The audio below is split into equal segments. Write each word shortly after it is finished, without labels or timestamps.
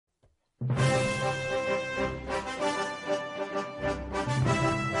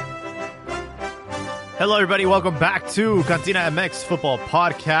Hello, everybody. Welcome back to Cantina MX Football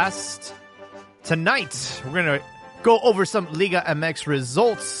Podcast. Tonight, we're going to go over some Liga MX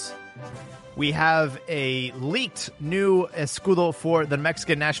results. We have a leaked new escudo for the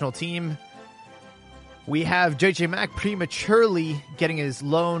Mexican national team. We have JJ Mack prematurely getting his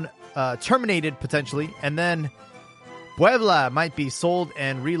loan terminated, potentially. And then Puebla might be sold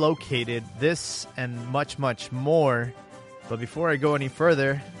and relocated. This and much, much more. But before I go any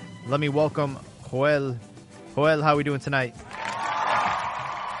further, let me welcome Joel. Joel, how are we doing tonight?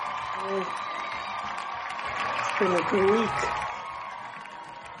 It's been a good week.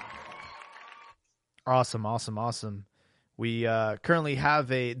 Awesome. We currently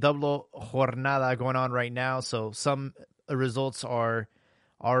have a double jornada going on right now, so some results are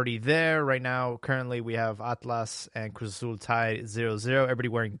already there. Right now, currently, we have Atlas and Cruz Azul tied 0-0. Everybody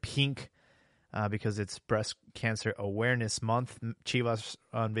wearing pink because it's Breast Cancer Awareness Month. Chivas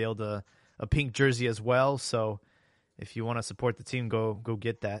unveiled a pink jersey as well, so if you want to support the team, go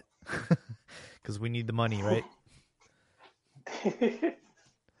get that because we need the money, right?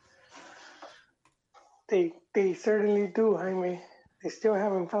 They certainly do, Jaime. They still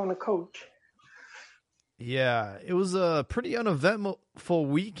haven't found a coach. Yeah, it was a pretty uneventful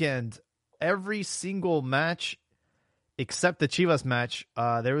weekend. Every single match except the Chivas match,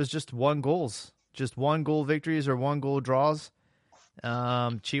 there was just one goal victories or one goal draws.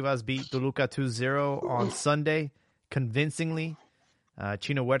 Chivas beat Toluca 2-0 on Sunday convincingly.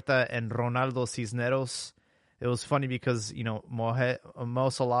 Chino Huerta and Ronaldo Cisneros. It was funny because, Mo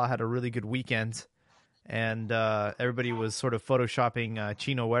Salah had a really good weekend, and everybody was sort of photoshopping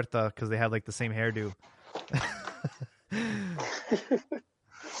Chino Huerta because they had like the same hairdo.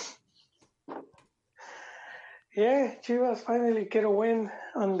 Yeah, Chivas finally get a win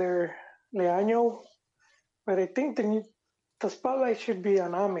under Leaño, but I think the spotlight should be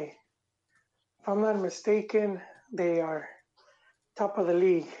on Ame. If I'm not mistaken, they are top of the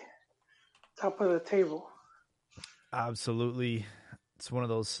league, top of the table. Absolutely. It's one of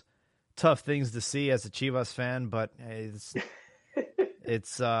those tough things to see as a Chivas fan, but it's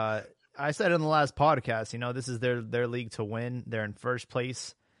I said in the last podcast, this is their league to win. They're in first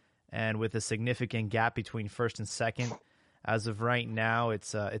place, and with a significant gap between first and second. As of right now,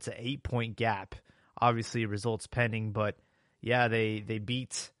 it's an 8-point gap. Obviously, results pending, but yeah, they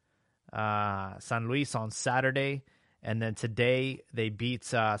beat San Luis on Saturday, and then today they beat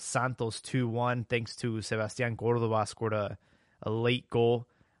Santos 2-1 thanks to Sebastián Córdoba scored a late goal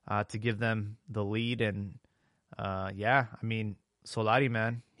to give them the lead. And Solari,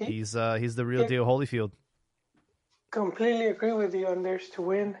 man, he's the real deal Holyfield. Completely agree with you on theirs to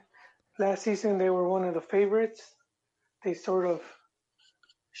win. Last season they were one of the favorites. They sort of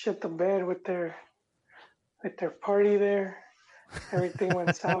shit the bed with their party there. Everything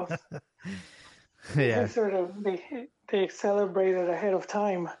went south. Yeah, they celebrated ahead of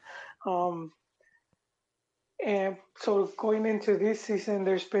time. And so going into this season,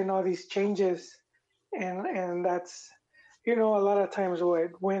 there's been all these changes, and that's, a lot of times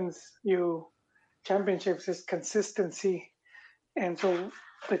what wins you championships is consistency. And so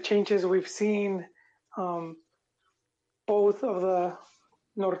the changes we've seen, both of the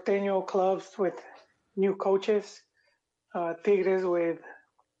Norteño clubs with new coaches, Tigres with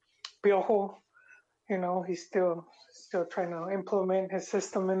Piojo, he's still trying to implement his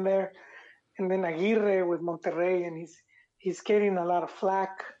system in there. And then Aguirre with Monterrey, and he's getting a lot of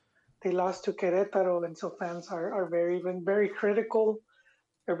flack. They lost to Querétaro, and so fans are very critical.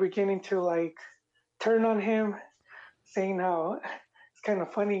 They're beginning to turn on him, saying how it's kind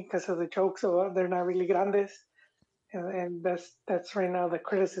of funny because of the jokes about they're not really grandes, and that's right now the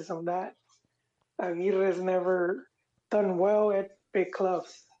criticism that Aguirre's never done well at big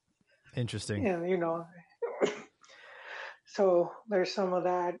clubs. interesting. And so there's some of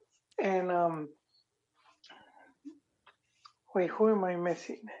that. And wait, who am I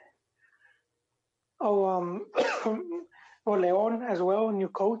missing? Oh, Leon as well, new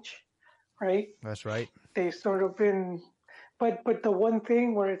coach, right? That's right. They've sort of been, but the one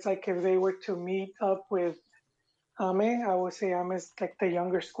thing where it's like if they were to meet up with Ame, I would say Ame's like the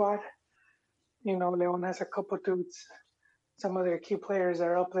younger squad. Leon has a couple dudes. Some of their key players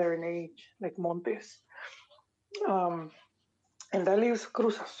are up there in age, like Montes. And that leaves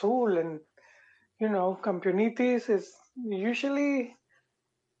Cruz Azul, and Campeonitis is usually,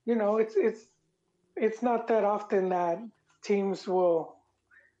 it's not that often that teams will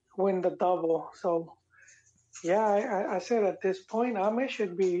win the double. So, yeah, I said at this point, Ame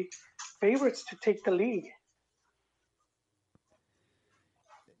should be favorites to take the league.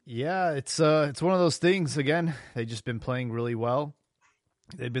 Yeah, it's one of those things. Again, they've just been playing really well.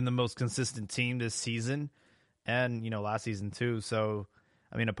 They've been the most consistent team this season, and last season too. So,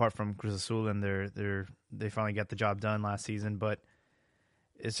 I mean, apart from Cruz Azul, and they finally got the job done last season, but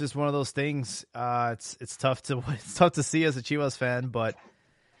it's just one of those things. It's tough to it's tough to see as a Chivas fan, but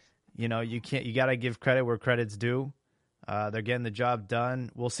you gotta give credit where credit's due. They're getting the job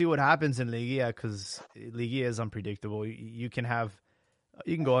done. We'll see what happens in Liguilla because Liguilla is unpredictable. You can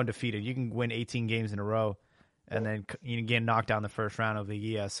go undefeated. You can win 18 games in a row, and then you get knocked down the first round of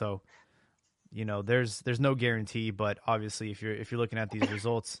Liguilla. So there's no guarantee. But obviously, if you're looking at these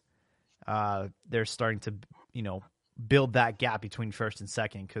results, they're starting to build that gap between first and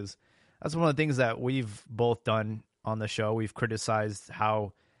second, because that's one of the things that we've both done on the show. We've criticized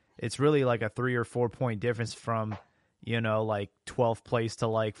how it's really like a 3 or 4 point difference from like 12th place to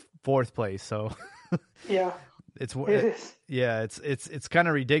like 4th place. So Yeah, it's it is. yeah, it's kind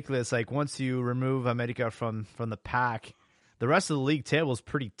of ridiculous. Like once you remove America from the pack, the rest of the league table is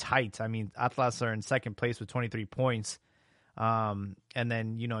pretty tight. I mean, Atlas are in second place with 23 points. And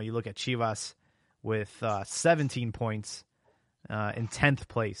then, you look at Chivas with 17 points in 10th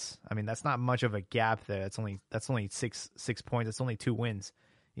place. I mean, that's not much of a gap there. That's only 6 points. That's only 2 wins.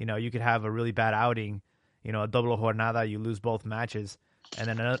 You could have a really bad outing, a double jornada, you lose both matches, and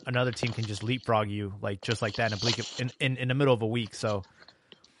then another team can just leapfrog you just like that in the middle of a week. So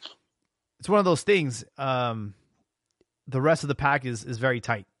it's one of those things. The rest of the pack is very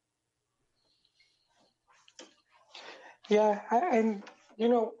tight. Yeah, and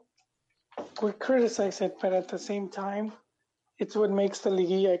we criticize it, but at the same time, it's what makes the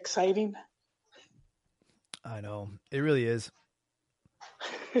Liguilla exciting. I know it really is.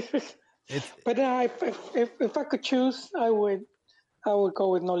 But if I could choose, I would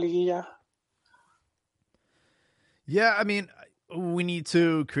go with no Liguilla. Yeah, I mean, we need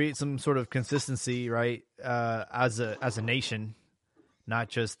to create some sort of consistency, right? As a nation, not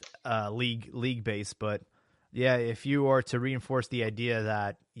just league based, but yeah, if you are to reinforce the idea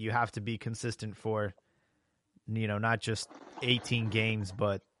that you have to be consistent for, not just 18 games,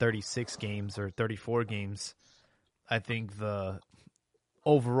 but 36 games or 34 games, I think the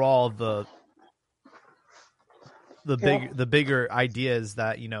bigger idea is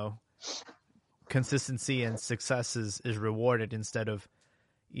that consistency and success is rewarded instead of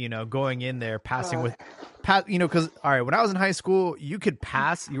going in there passing with because all right, when I was in high school, you could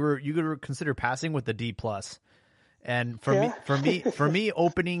pass, you could consider passing with the D plus, and for me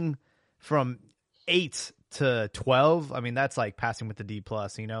opening from 8 to 12, I mean that's like passing with the D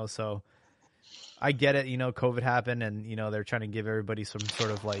plus, so I get it. COVID happened, and they're trying to give everybody some sort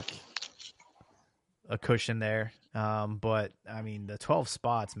of like a cushion there. But I mean, the 12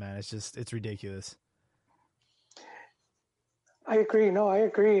 spots, man, it's ridiculous. I agree. No, I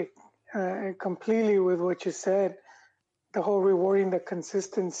agree completely with what you said. The whole rewarding the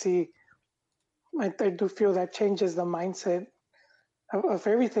consistency, I do feel that changes the mindset of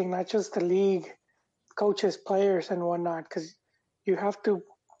everything, not just the league, coaches, players, and whatnot. Because you have to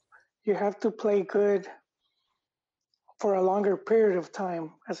play good for a longer period of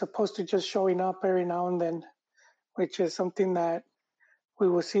time, as opposed to just showing up every now and then, which is something that we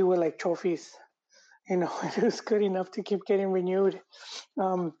will see with like trophies. It was good enough to keep getting renewed.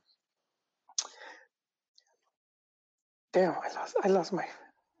 Damn, I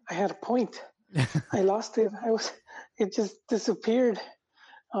had a point. I lost it. It just disappeared.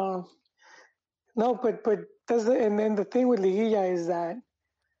 Um, no, but and then the thing with Liguilla is that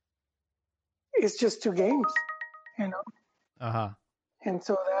it's just 2 games, Uh-huh. and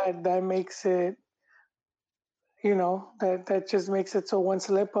so that makes it, that just makes it so one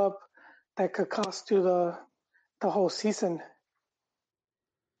slip up that could cost you the whole season.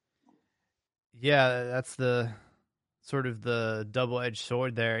 Yeah, that's the sort of the double-edged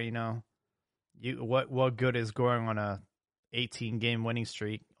sword there, what good is going on a 18 game winning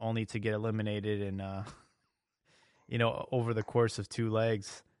streak only to get eliminated in over the course of 2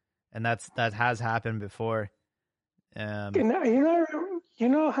 legs, and that has happened before. Jaime,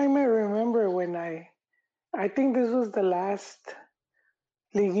 remember when I think this was the last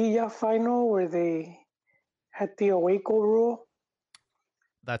Liguilla final where they had the away goal rule.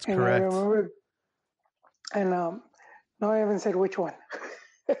 That's and correct. I remember, and no, I haven't said which one.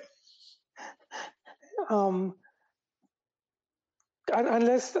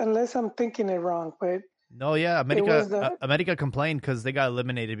 Unless I'm thinking it wrong, but no, yeah, America complained because they got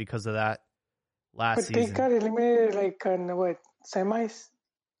eliminated because of that last season. But they got eliminated like on what, semis?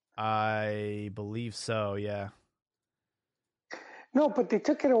 I believe so, yeah. No, but they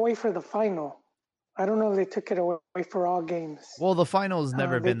took it away for the final. I don't know if they took it away for all games. Well, the finals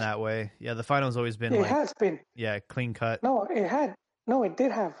never been that way. Yeah, the finals always been it has been. Yeah, clean cut. No, it had. No, it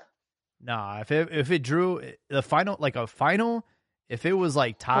did have. Nah, if it drew the final, like a final, if it was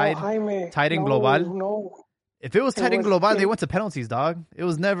like tied in Global. No. If it was tied in Global, they went to penalties, dog. It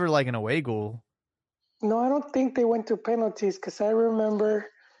was never like an away goal. No, I don't think they went to penalties because I remember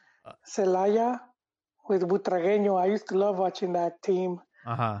Celaya with Butragueño. I used to love watching that team.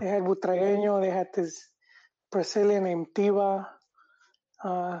 They had Butragueño. They had this Brazilian named Tiva.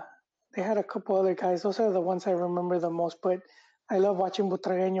 They had a couple other guys. Those are the ones I remember the most. But I love watching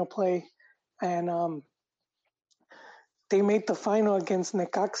Butragueño play. And they made the final against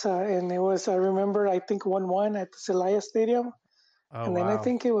Necaxa. And it was, I remember, I think 1-1 at the Celaya Stadium. And then I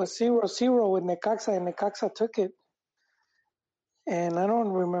think it was 0-0 with Necaxa, and Necaxa took it. And I don't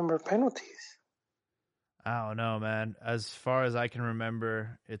remember penalties. I don't know, man. As far as I can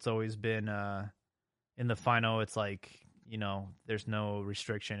remember, it's always been in the final. It's like, you know, there's no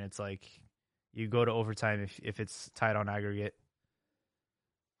restriction. It's like you go to overtime if it's tied on aggregate.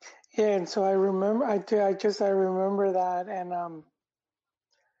 Yeah, and so I remember. I remember that, and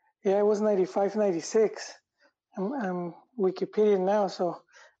it was 95-96. I'm Wikipedia now, so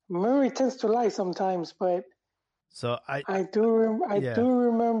memory tends to lie sometimes. But so I do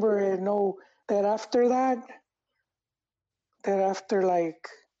remember it. No, that after like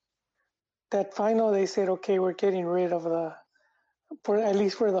that final, they said, okay, we're getting rid of at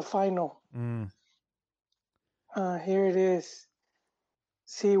least for the final. Here it is.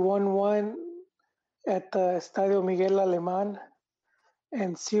 See, 1-1 at the Estadio Miguel Alemán,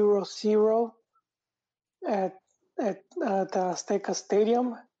 and 0-0 at the Azteca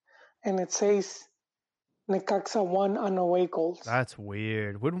Stadium, and it says Necaxa won on away goals. That's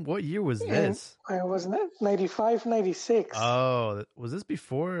weird. What year was this? I was 95-96. Oh, was this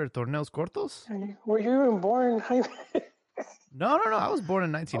before Torneos Cortos? Were you even born? No. I was born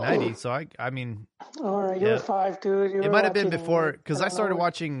in 1990, so I mean. All right, you were 5, dude. It might have been before, because I started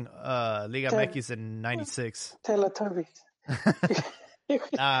watching Liga MX in 96. Teletubbies.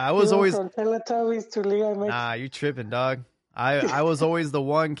 I was always from Teletubbies to Liga MX. Nah, you tripping, dog. I was always the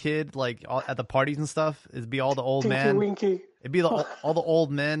one kid, like at the parties and stuff. It'd be all the old men. Winky. It'd be all the old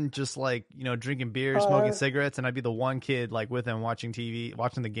men, just like, you know, drinking beer, smoking cigarettes, and I'd be the one kid like with them watching TV,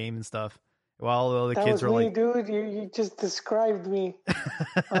 watching the game and stuff. While all the other kids were me, like, dude, you just described me.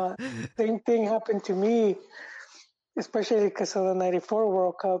 Same thing happened to me, especially because of the '94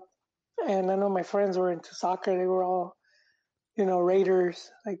 World Cup. And I know my friends were into soccer. They were all, you know, Raiders,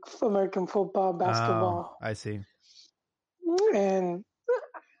 like American football, basketball. Oh, I see. And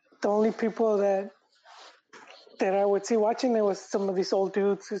the only people that I would see watching it was some of these old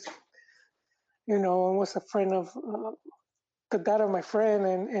dudes. You know, one was a friend of the dad of my friend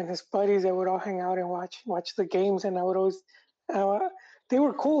and his buddies that would all hang out and watch the games. And I would always, they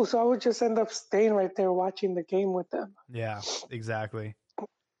were cool. So I would just end up staying right there watching the game with them. Yeah, exactly.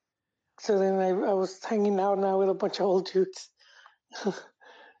 So then I was hanging out now with a bunch of old dudes.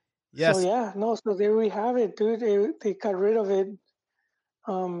 Yes. So so there we have it, dude. They got rid of it.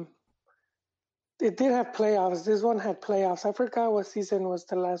 It did have playoffs. This one had playoffs. I forgot what season was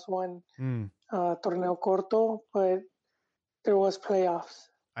the last one. Torneo Corto, but there was playoffs.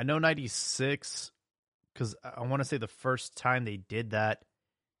 I know 96, because I want to say the first time they did that,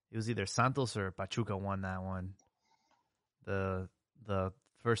 it was either Santos or Pachuca won that one. The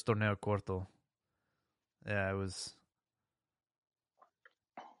first Torneo Corto. Yeah, it was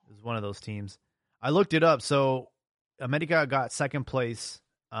one of those teams. I looked it up. So America got second place.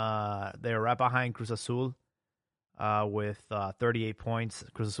 They were right behind Cruz Azul with 38 points.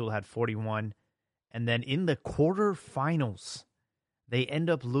 Cruz Azul had 41. And then in the quarterfinals, they end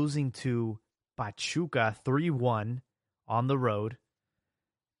up losing to Pachuca 3-1 on the road.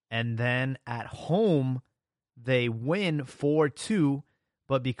 And then at home, they win 4-2.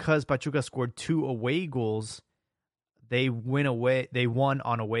 But because Pachuca scored 2 away goals, they won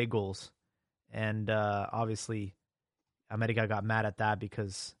on away goals. And obviously, America got mad at that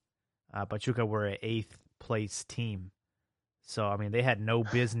because Pachuca were an 8th place team. So, I mean, they had no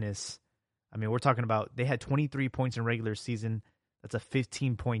business. I mean, we're talking about they had 23 points in regular season. That's a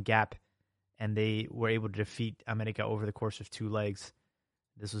 15-point gap. And they were able to defeat America over the course of 2 legs.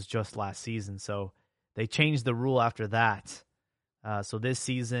 This was just last season. So they changed the rule after that. So this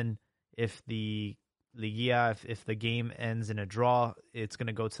season, if the Liguilla, if the game ends in a draw, it's going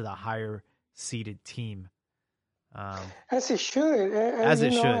to go to the higher seeded team. As it should. As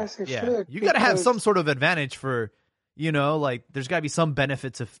it should. You got to have some sort of advantage for, you know, like there's got to be some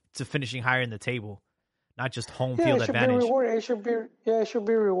benefit to finishing higher in the table, not just home field advantage. It should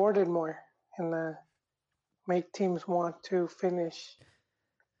be rewarded more. and make teams want to finish.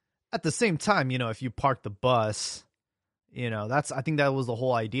 At the same time, if you park the bus, I think that was the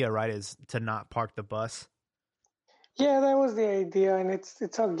whole idea, right? Is to not park the bus. Yeah, that was the idea, and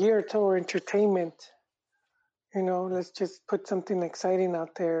it's all geared toward entertainment. Let's just put something exciting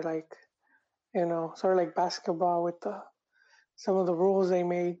out there, like sort of like basketball with some of the rules they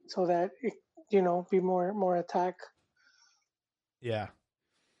made, so that it be more attack. Yeah,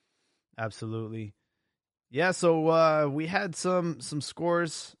 absolutely. Yeah, so we had some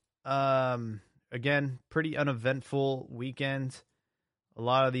scores. Again, pretty uneventful weekend. A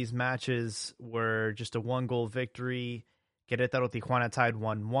lot of these matches were just a 1-goal victory. Querétaro Tijuana tied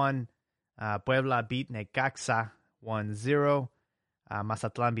 1-1. Puebla beat Necaxa 1-0.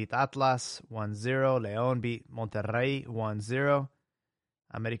 Mazatlán beat Atlas 1-0. León beat Monterrey 1-0.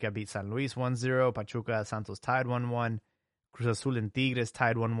 América beat San Luis 1-0. Pachuca Santos tied 1-1. Cruz Azul and Tigres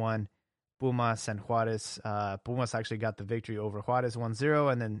tied 1-1. Pumas and Juarez. Pumas actually got the victory over Juarez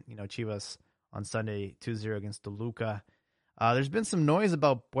 1-0. And then, Chivas on Sunday 2-0 against Toluca. There's been some noise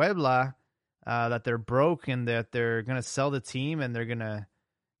about Puebla that they're broke and that they're going to sell the team and they're going to,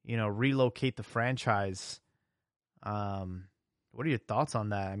 relocate the franchise. What are your thoughts on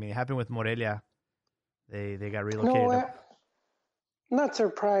that? I mean, it happened with Morelia. They got relocated. No, not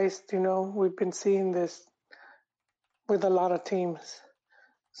surprised. We've been seeing this with a lot of teams,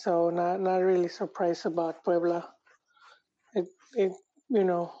 so not really surprised about Puebla. It's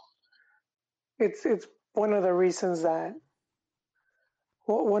one of the reasons that.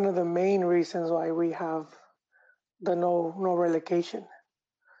 One of the main reasons why we have the no relegation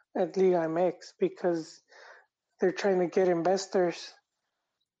at Liga MX, because they're trying to get investors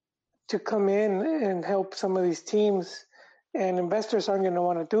to come in and help some of these teams, and investors aren't going to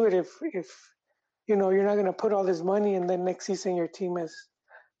want to do it if you're not going to put all this money and then next season your team is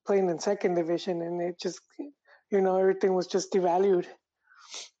playing in second division and it just everything was just devalued.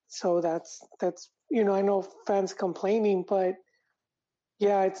 So that's I know fans complaining, but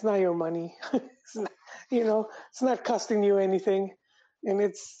yeah, it's not your money. It's not costing you anything, and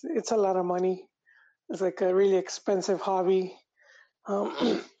it's a lot of money. It's like a really expensive hobby.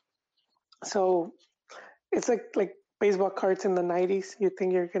 So it's like baseball cards in the '90s. You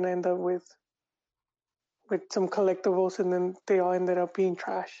think you're gonna end up with some collectibles, and then they all ended up being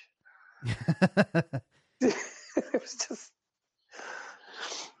trash. It was just.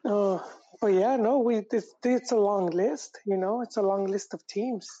 But yeah, no, it's a long list. It's a long list of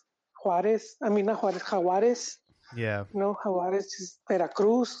teams. Not Juarez, Jaguares. Yeah. Jaguares is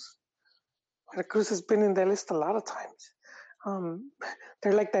Veracruz. Veracruz has been in the list a lot of times.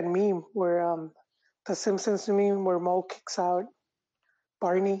 They're like that meme where the Simpsons meme where Moe kicks out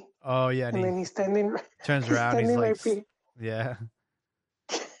Barney. Oh yeah, and then he's standing. Turns around, he's like, yeah.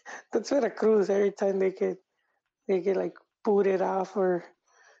 That's Veracruz. Every time they get like booted off or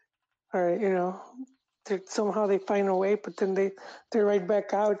somehow they find a way, but then they're right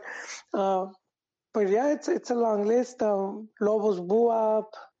back out. But yeah, it's a long list. Lobos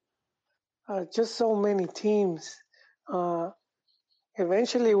Buap, just so many teams.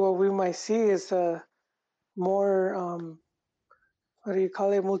 Eventually, what we might see is more, what do you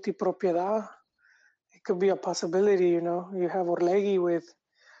call it, multipropiedad. It could be a possibility. You have Orlegui with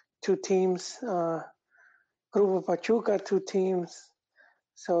 2 teams, Grupo Pachuca 2 teams.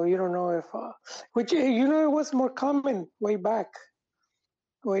 So you don't know if, which it was more common way back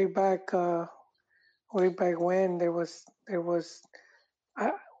when there was, it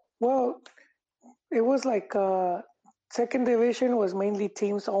was like second division was mainly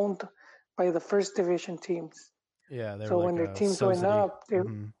teams owned by the first division teams. Yeah, so when their teams subsidy. went up,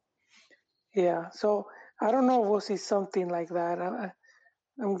 yeah. So I don't know if we'll see something like that.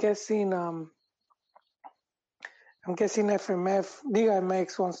 I'm guessing. I'm guessing FMF, Liga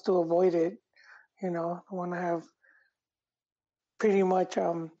MX wants to avoid it. Want to have pretty much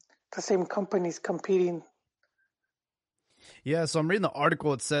the same companies competing. Yeah, so I'm reading the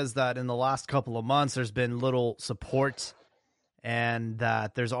article. It says that in the last couple of months, there's been little support and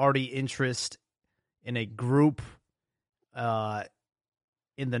that there's already interest in a group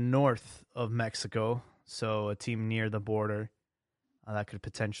in the north of Mexico. So a team near the border that could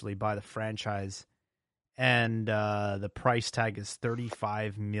potentially buy the franchise. And the price tag is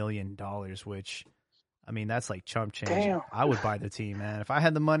 $35 million, which, I mean, that's like chump change. Damn. I would buy the team, man. If I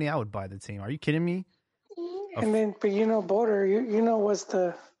had the money, I would buy the team. Are you kidding me? And then, but border, what's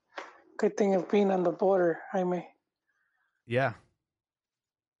the good thing of being on the border, Jaime? Yeah.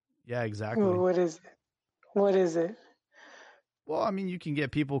 Yeah, exactly. What is it? Well, I mean, you can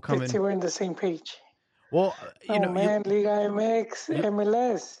get people coming. Let's see, we're on the same page. Well, Liga MX,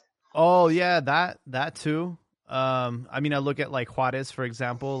 MLS. Oh yeah, that too. I mean, I look at like Juarez, for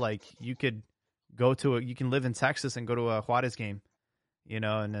example. Like you could you can live in Texas and go to a Juarez game,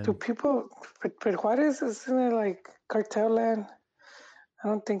 and Do then people, but Juarez isn't it like cartel land?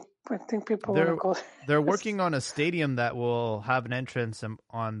 I think people want to they're go they're there. working on a stadium that will have an entrance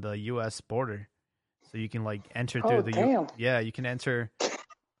on the U.S. border, so you can like enter through Oh, the damn. Yeah, you can enter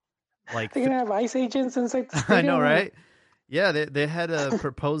like They're going to have ICE agents inside the I know, stadium? Or? right? Yeah, they had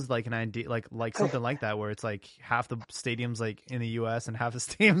proposed like an idea, like something like that, where it's like half the stadiums like in the U.S. and half the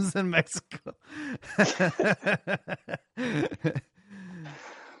stadiums in Mexico.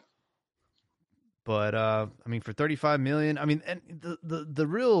 But I mean, for 35 million, I mean, and the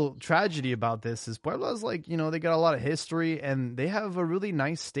real tragedy about this is Puebla's like, they got a lot of history and they have a really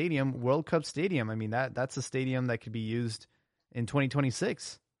nice stadium, World Cup stadium. I mean, that's a stadium that could be used in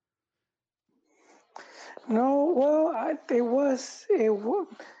 2026. No, well, it was,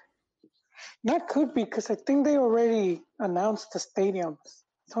 not could be, because I think they already announced the stadiums.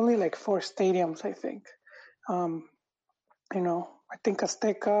 It's only like 4 stadiums, I think. Um, I think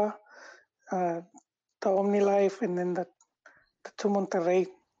Azteca, the OmniLife, and then the two Monterrey.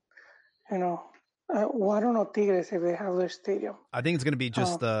 Well, I don't know Tigres if they have their stadium. I think it's going to be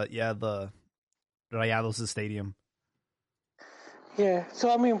just the Rayados stadium. Yeah.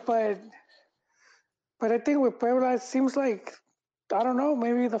 So I mean, but I think with Puebla, it seems like, I don't know,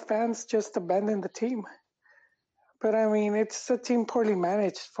 maybe the fans just abandoned the team. But I mean, it's a team poorly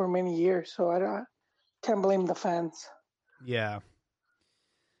managed for many years, so I can't blame the fans. Yeah.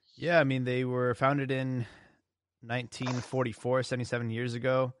 Yeah, I mean, they were founded in 1944, 77 years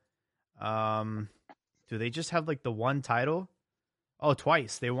ago. Do they just have like the one title? Oh,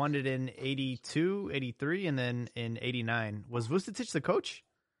 twice. They won it in 82, 83, and then in 89. Was Vucetich the coach?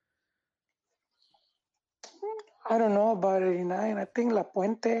 I don't know about 89. I think La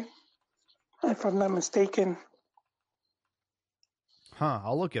Puente, if I'm not mistaken. Huh,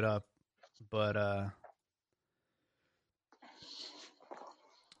 I'll look it up. But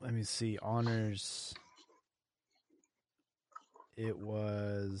let me see. Honors. It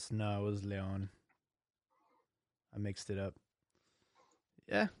was Leon. I mixed it up.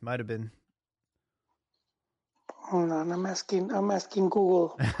 Yeah, might have been. Hold on, I'm asking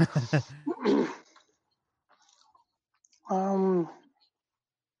Google.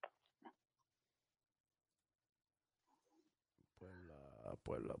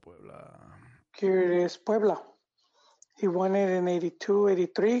 Puebla. Here it is, Puebla. He won it in 82,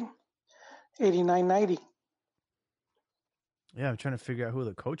 83, 89, 90. Yeah, I'm trying to figure out who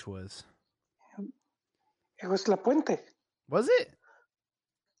the coach was. It was La Puente. Was it?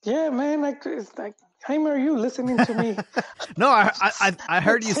 Yeah, man. It's like, Jaime, are you listening to me? No, I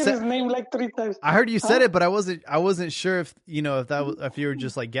heard you said say his name like 3 times. I heard you said it, but I wasn't sure if if you were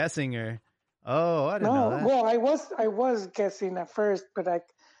just like guessing or. Oh, I didn't know that. Well, I was guessing at first, but I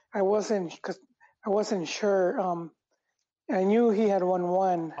wasn't, because I wasn't sure. I knew he had won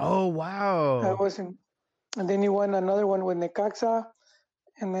one. Oh wow! I wasn't, and then he won another one with Necaxa,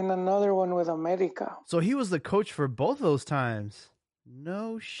 and then another one with America. So he was the coach for both those times.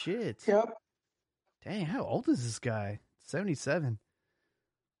 No shit. Yep. Dang, how old is this guy? 77.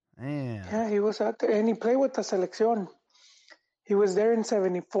 Man. Yeah, he was out there, and he played with the selección. He was there in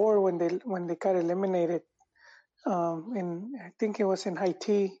 '74 when they got eliminated. I think it was in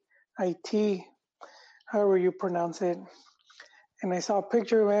Haiti, however you pronounce it. And I saw a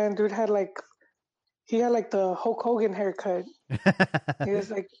picture, man. Dude had he had like the Hulk Hogan haircut. He was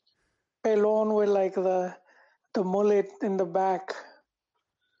like pelon with like the mullet in the back.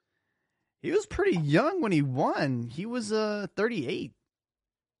 He was pretty young when he won. He was 38.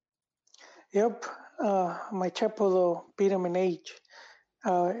 Yep. My Chepo though beat him in age.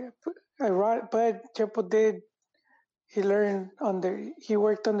 But Chepo did. He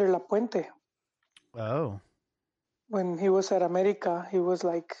worked under La Puente. Oh. When he was at America, he was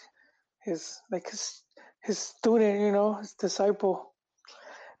like his student, his disciple.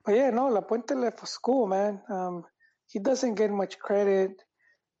 But yeah, no, La Puente left for school, man. He doesn't get much credit.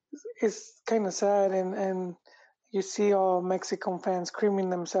 It's kind of sad, and you see all Mexican fans screaming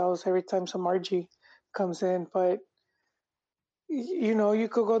themselves every time some RG comes in. But you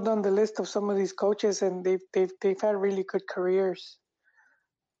could go down the list of some of these coaches, and they've had really good careers.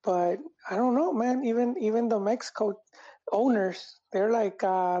 But I don't know, man. Even the Mexico owners, they're like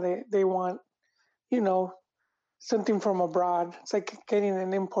they want, something from abroad. It's like getting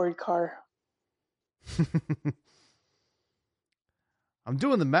an import car. I'm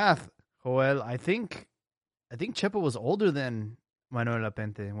doing the math, Joel. I think Chepo was older than Manuel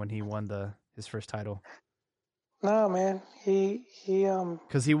Lapente when he won his first title. No, man.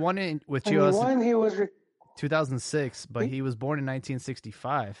 Because he won it with When he Chivas won, he was 2006, but he was born in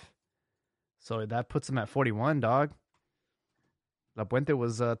 1965. So that puts him at 41, dog. La Puente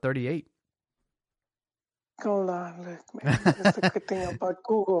was 38. hold on, look, man. That's the good thing about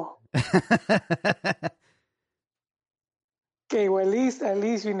Google. Okay, well, at least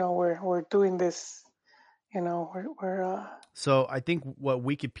we're doing this. We're So I think what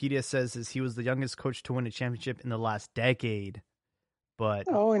Wikipedia says is he was the youngest coach to win a championship in the last decade. But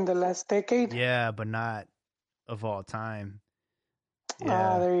in the last decade. yeah, but not of all time.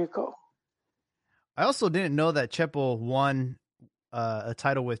 Yeah. There you go. I also didn't know that Chepo won a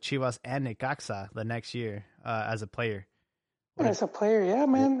title with Chivas and Necaxa the next year as a player. As a player, yeah,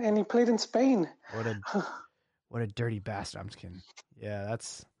 man, and he played in Spain. What a dirty bastard! I'm just kidding. Yeah,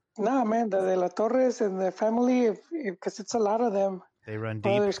 that's. Nah, man, the De La Torres and the family, because it's a lot of them. They run deep.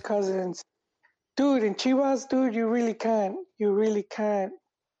 Brothers, cousins. Dude, in Chivas, dude, you really can't.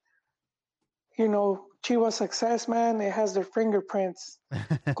 Chivas success, man, it has their fingerprints.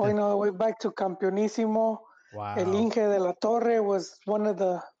 Going all the way back to Campeonísimo. Wow. El Inge de la Torre was one of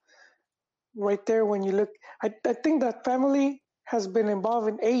the, right there when you look. I think that family has been involved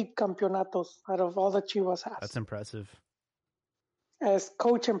in 8 campeonatos out of all the Chivas has. That's impressive. As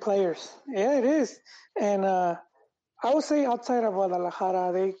coach and players. Yeah, it is. And I would say outside of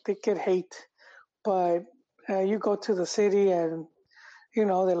Guadalajara, they get hate. But you go to the city and, De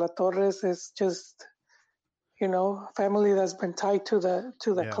La Torres is just, family that's been tied to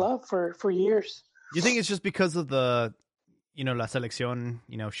the club for years. You think it's just because of the, La Selección,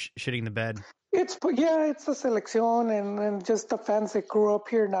 shitting the bed? It's the Selección and just the fans that grew up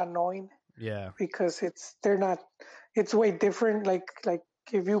here not knowing. Yeah. Because it's way different. Like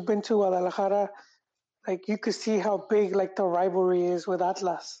if you've been to Guadalajara, like you could see how big like the rivalry is with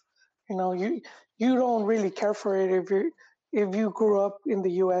Atlas. You don't really care for it if you grew up in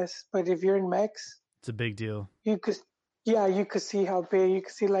the U.S., but if you're in Mex, it's a big deal. You could see how big. You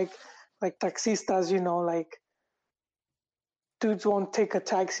could see like taxistas, like dudes won't take a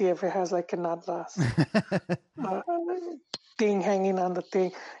taxi if it has like an Atlas thing hanging on the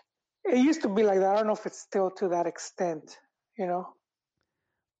thing. It used to be like that. I don't know if it's still to that extent,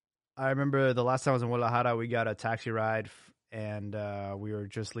 I remember the last time I was in Guadalajara, we got a taxi ride and we were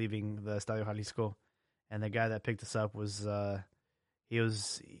just leaving the Estadio Jalisco. And the guy that picked us up was, he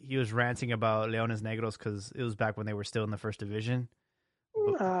was ranting about Leones Negros because it was back when they were still in the first division.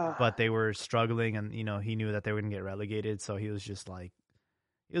 But they were struggling and, he knew that they were going to get relegated. So he was just like,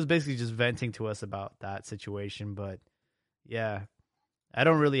 he was basically just venting to us about that situation. But yeah, I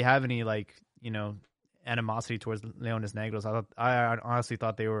don't really have any animosity towards Leones Negros. I honestly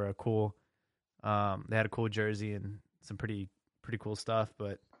thought they were they had a cool jersey and some pretty cool stuff.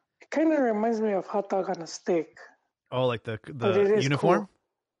 But it kind of reminds me of hot dog on a stick. Oh, like the uniform? Cool.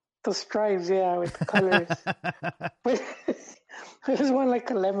 The stripes, yeah, with the colors. But I just want like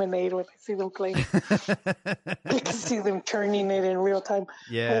a lemonade when I see them playing. I can see them churning it in real time.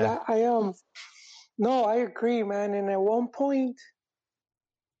 Yeah. But I agree, man. And at one point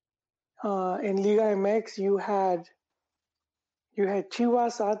in Liga MX, you had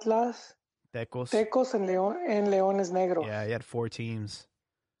Chivas, Atlas, Tecos, and Leones Negros. Yeah, you had 4 teams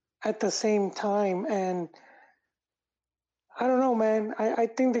at the same time, and I don't know, man. I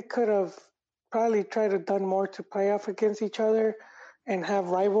think they could have probably tried to done more to play off against each other and have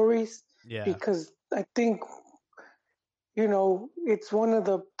rivalries. Yeah. Because I think, it's one of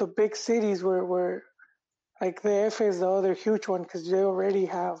the big cities where like the F is the other huge one because they already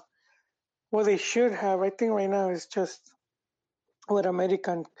have, well, they should have. I think right now it's just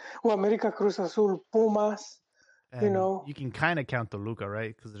America Cruz Azul, Pumas. And you can kind of count Toluca,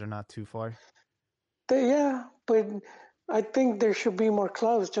 right? Because they're not too far. Yeah, but I think there should be more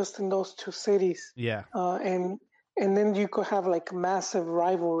clubs just in those 2 cities. Yeah. And then you could have like massive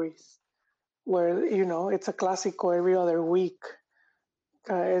rivalries where, it's a Clásico every other week.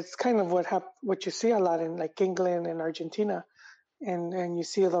 It's kind of what you see a lot in like England and Argentina. And you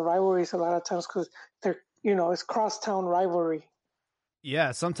see the rivalries a lot of times because they're, it's crosstown rivalry.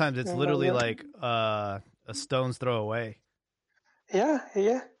 Yeah, sometimes it's literally like a stone's throw away. Yeah.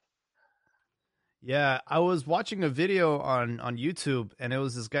 Yeah, I was watching a video on YouTube, and it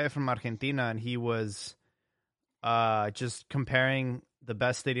was this guy from Argentina, and he was just comparing the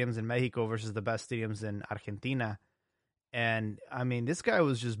best stadiums in Mexico versus the best stadiums in Argentina. And, I mean, this guy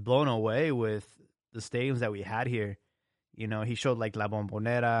was just blown away with the stadiums that we had here. He showed, like, La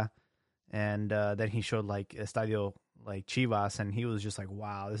Bombonera, and then he showed, like, Estadio, like, Chivas, and he was just like,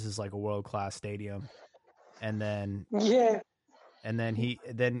 wow, this is, like, a world-class stadium. And then... Yeah. And then he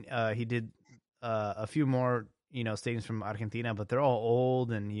did... a few more, stadiums from Argentina, but they're all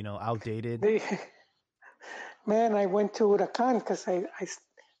old and outdated. Man, I went to Huracan because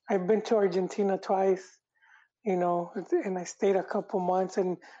I've been to Argentina twice, and I stayed a couple months,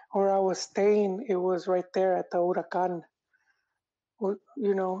 and where I was staying, it was right there at the Huracan,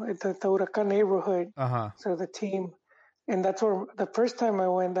 at the Huracan neighborhood. So the team, and that's where the first time I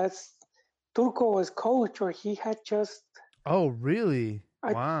went, that's Turco was coach, or he had just. Oh, really?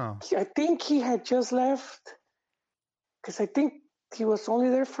 Wow. I think he had just left, because I think he was only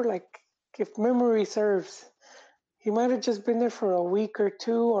there for if memory serves, he might have just been there for a week or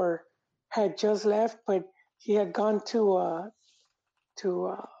two, or had just left, but he had gone to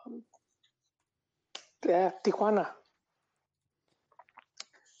Tijuana.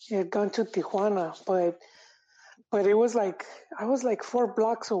 He had gone to Tijuana, but it was I was 4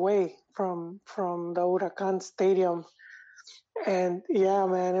 blocks away from the Huracan Stadium, and yeah,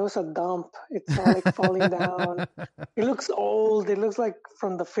 man, it was a dump. It's all falling down. It looks old. It looks like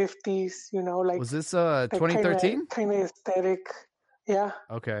from the 50s. Was this 2013? Kind of aesthetic. Yeah.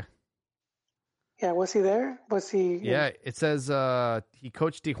 Okay. Yeah, was he there? Was he? Yeah, it says he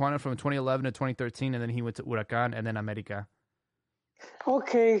coached Tijuana from 2011 to 2013, and then he went to Huracan and then America.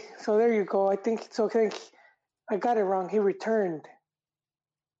 Okay, so there you go. I think I got it wrong. He returned,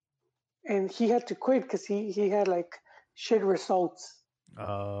 and he had to quit because he had shit results.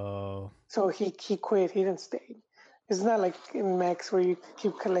 Oh. So he quit. He didn't stay. It's not like in Mex where you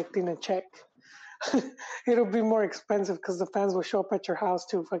keep collecting a check. It'll be more expensive because the fans will show up at your house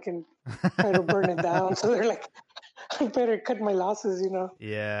to fucking try to burn it down. So they're like, I better cut my losses,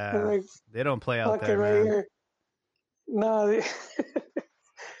 Yeah. They don't play out there, man. Here. No.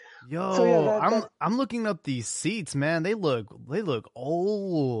 Yo, so yeah, I'm looking up these seats, man. They look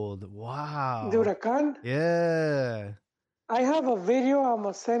old. Wow. Huracan? Yeah. I have a video. I'm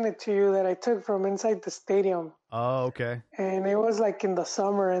gonna send it to you that I took from inside the stadium. Oh, okay. And it was in the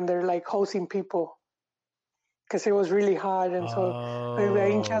summer, and they're hosting people because it was really hot, and so the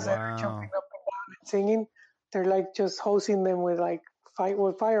hinchas that are jumping up and down and singing, they're just hosting them with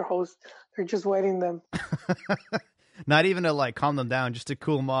fire hose. They're just wetting them. Not even to calm them down, just to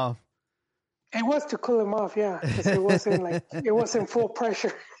cool them off. It was to cool them off, yeah, because it wasn't it wasn't full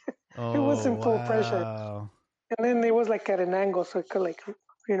pressure. It wasn't full pressure. And then it was at an angle, so it could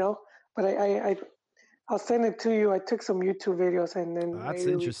But I'll send it to you. I took some YouTube videos, and then that's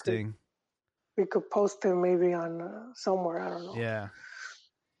interesting. We could post them maybe on somewhere. I don't know. Yeah.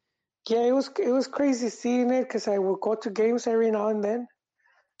 Yeah, it was crazy seeing it because I would go to games every now and then.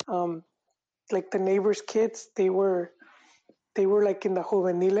 The neighbors' kids, they were in the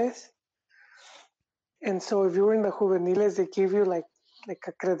juveniles, and so if you were in the juveniles, they give you a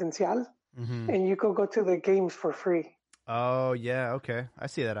credencial, and you could go to the games for free. Oh yeah, okay, I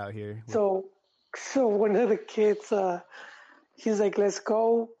see that out here. So one of the kids, he's like, "Let's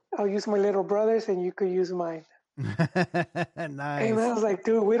go. I'll use my little brother's, and you could use mine." Nice. And I was like,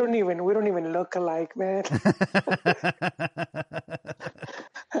 "Dude, we don't even look alike, man."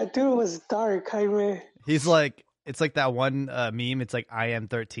 That dude was dark, Jaime. He's it's like that one meme. It's like I am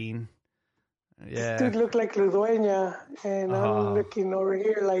 13. Yeah. This dude looked like Ludueña, and I'm looking over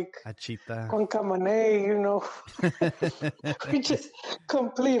here like Achita. Juan Camané, We're just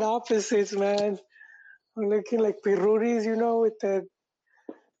complete opposites, man. I'm looking like Piruris, with that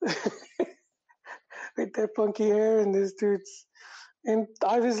with that funky hair, and this dude's and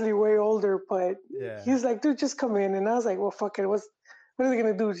obviously way older, but he's like, dude, just come in. And I was like, well, fuck it. What are they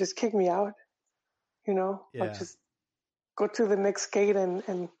gonna do? Just kick me out? Or just go to the next gate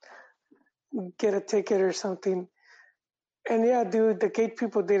and get a ticket or something. And yeah, dude, the gate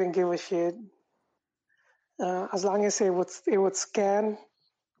people didn't give a shit. As long as it would scan,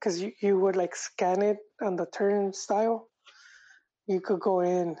 because you would scan it on the turnstile, you could go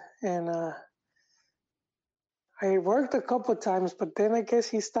in. And I worked a couple of times, but then I guess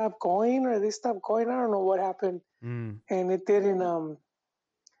he stopped going, or they stopped going. I don't know what happened. And it didn't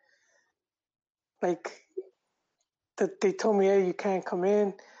that they told me, hey, you can't come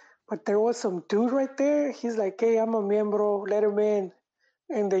in. But there was some dude right there. He's like, hey, I'm a miembro, let him in.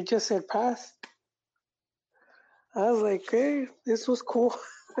 And they just said pass. I was like, hey, this was cool.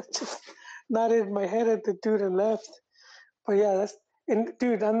 I just nodded my head at the dude and left. But yeah,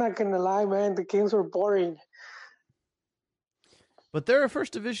 dude, I'm not gonna lie, man, the games were boring. But they're a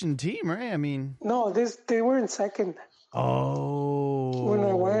first division team, right? I mean, no, they were in second. Oh, when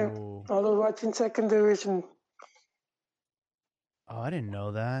I went, I was watching second division. Oh, I didn't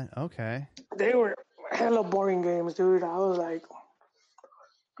know that. Okay. They were hella boring games, dude. I was like,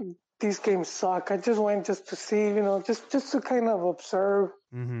 these games suck. I just went just to see, just to kind of observe.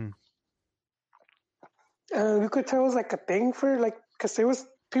 Mm-hmm. You could tell it was like a thing for like, because there was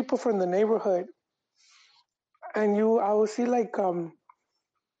people from the neighborhood, and I would see like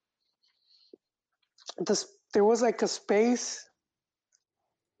this. There was like a space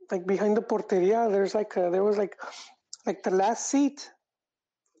like behind the porteria. There was like the last seat.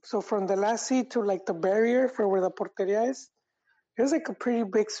 So from the last seat to like the barrier for where the porteria is, it was like a pretty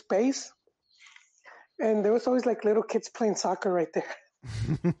big space, and there was always like little kids playing soccer right there.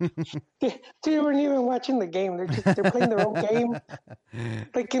 They weren't even watching the game. They're playing their own game,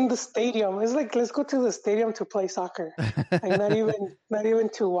 like in the stadium. It's like let's go to the stadium to play soccer, like not even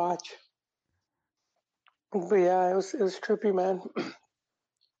to watch. But yeah, it was trippy, man.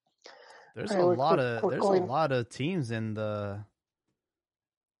 There's All right, a lot of we're going. teams in the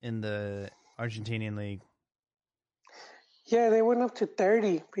Argentinian league. Yeah, they went up to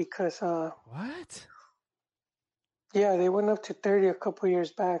 30 because What? yeah, they went up to 30 a couple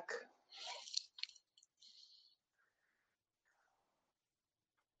years back.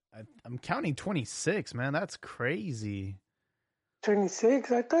 I'm counting 26, man. That's crazy.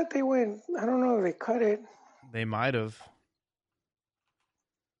 26. I thought they went. I don't know if they cut it. They might have.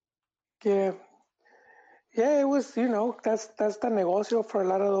 Yeah, yeah. It was. That's the negocio for a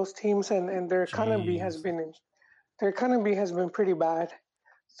lot of those teams, and their economy has Jeez. been pretty bad.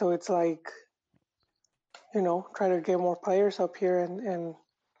 So it's like try to get more players up here and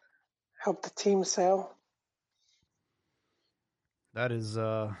help the team sell. That is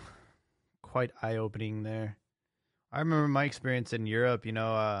quite eye-opening there. I remember my experience in Europe, you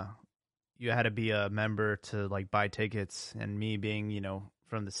had to be a member to like buy tickets, and me being,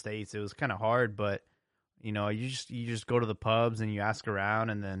 from the States, it was kind of hard, but you just go to the pubs and you ask around,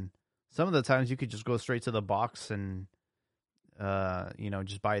 and then some of the times you could just go straight to the box and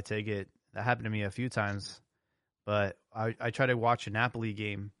just buy a ticket. That happened to me a few times. But I tried to watch a Napoli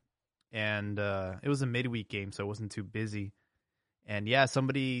game, and it was a midweek game, so it wasn't too busy. And yeah,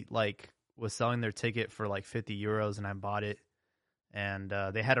 somebody like was selling their ticket for like 50 euros, and I bought it. And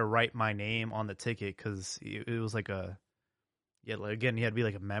they had to write my name on the ticket because it was like again, you had to be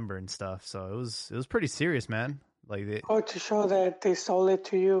like a member and stuff. So it was pretty serious, man. Like To show that they sold it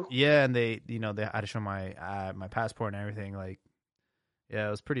to you. yeah, and they had to show my passport and everything. Like yeah,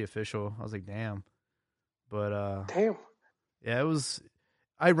 it was pretty official. I was like, damn. But Damn. yeah, it was.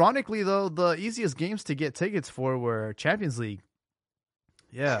 Ironically, though, the easiest games to get tickets for were Champions League.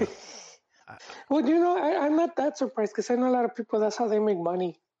 Yeah. Well, I'm not that surprised because I know a lot of people. That's how they make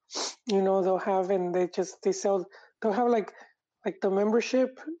money. They'll have and they sell. They'll have like the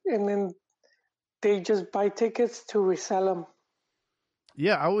membership, and then they just buy tickets to resell them.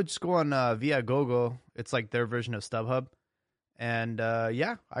 Yeah, I would just go on Viagogo. It's like their version of StubHub. And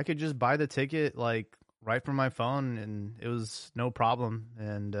yeah, I could just buy the ticket like right from my phone, and it was no problem.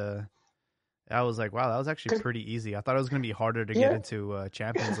 And I was like, wow, that was actually pretty easy. I thought it was going to be harder to get into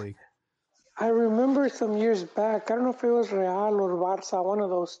Champions League. I remember some years back. I don't know if it was Real or Barca, one of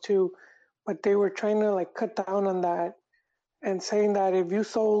those two, but they were trying to like cut down on that and saying that if you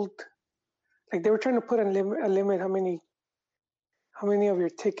sold, like they were trying to put a limit how many of your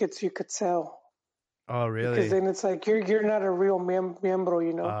tickets you could sell. Oh, really? Because then it's like you're not a real miembro,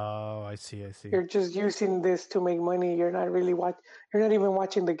 Oh, I see. You're just using this to make money. You're not really You're not even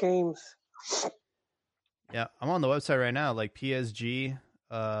watching the games. Yeah, I'm on the website right now, like PSG,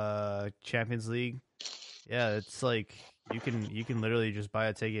 Champions League. Yeah, it's like you can literally just buy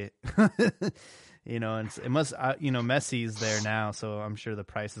a ticket. And it must Messi's there now, so I'm sure the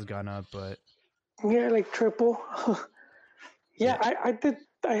price has gone up, but yeah, like triple. Yeah, I did.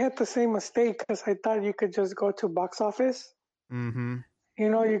 I had the same mistake because I thought you could just go to box office. Mm-hmm.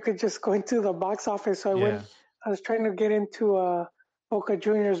 You could just go into the box office. So I was trying to get into Boca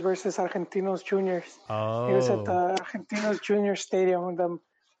Juniors versus Argentinos Juniors. Oh. It was at the Argentinos Junior Stadium, the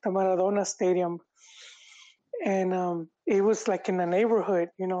Maradona Stadium. And it was like in the neighborhood,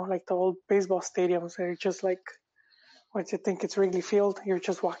 like the old baseball stadiums. They're just like, what you think it's Wrigley Field. You're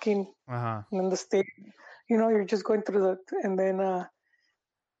just walking and then the stadium, you're just going through and then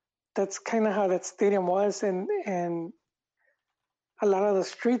that's kind of how that stadium was. And a lot of the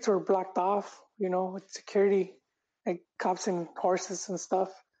streets were blocked off, with security, like cops and horses and stuff.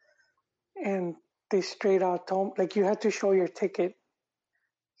 And they straight out told, like, you had to show your ticket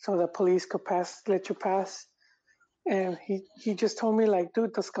so the police could let you pass. And he just told me, like,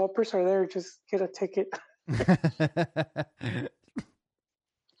 dude, the scalpers are there. Just get a ticket.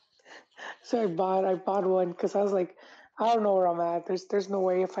 So I bought one because I was like, I don't know where I'm at. There's no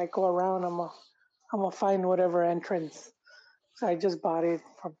way if I go around, I'm gonna find whatever entrance. So I just bought it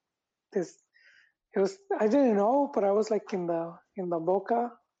from this. I didn't know, but I was like in the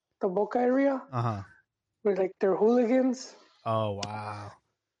Boca area. Uh-huh. with like their hooligans. Oh wow.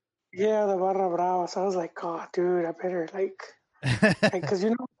 Yeah, the Barra Brava. So I was like, oh, dude, I better because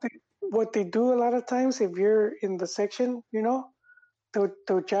what they do a lot of times if you're in the section,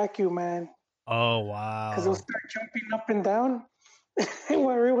 they'll jack you, man, Oh because they'll wow. start jumping up and down. And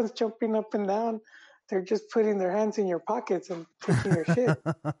while everyone's jumping up and down, they're just putting their hands in your pockets and taking your shit.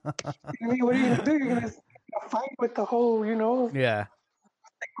 I mean, what are you gonna do? You're gonna fight with the whole, Yeah.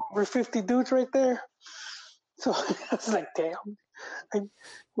 over 50 dudes right there. So I was like, damn,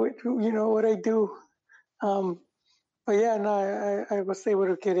 what I do. Um, but yeah, no, I was able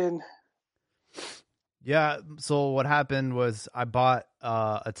to get in. Yeah, so what happened was I bought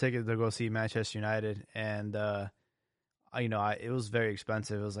a ticket to go see Manchester United, and it was very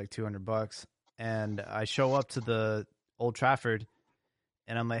expensive. It was like $200, and I show up to the Old Trafford,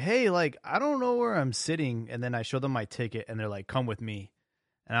 and I'm like, "Hey, like I don't know where I'm sitting," and then I show them my ticket, and they're like, "Come with me,"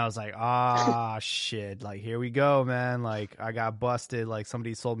 and I was like, "Ah, shit! Like here we go, man! Like I got busted. Like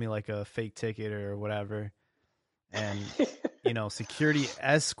somebody sold me like a fake ticket or whatever." And security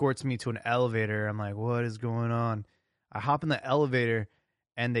escorts me to an elevator. I'm like, what is going on? I hop in the elevator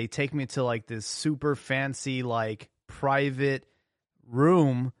and they take me to like this super fancy like private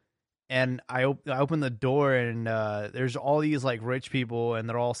room, and I open the door, and there's all these like rich people, and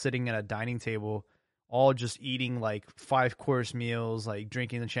they're all sitting at a dining table, all just eating like 5-course meals, like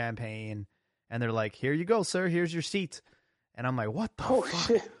drinking the champagne, and they're like, here you go, sir, here's your seat. And I'm like, what the Oh fuck?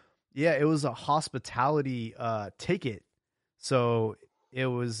 shit! Yeah, it was a hospitality ticket. So it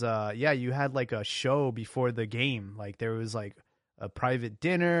was you had like a show before the game. Like there was like a private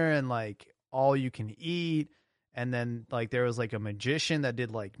dinner and like all you can eat, and then like there was like a magician that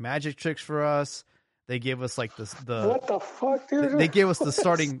did like magic tricks for us. They gave us like What the fuck, dude? they gave us the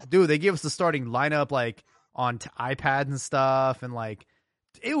starting they gave us the starting lineup like on iPads and stuff, and like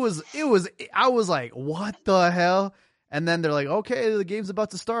it was I was like, what the hell? And then they're like, okay, the game's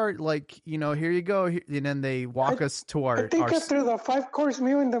about to start. Like, here you go. And then they I, walk us to I think after the 5-course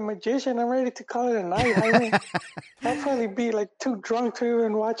meal and the magician, I'm ready to call it a night. I mean, I'll probably be like too drunk to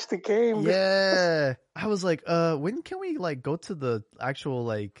even watch the game. Yeah. I was like, when can we like go to the actual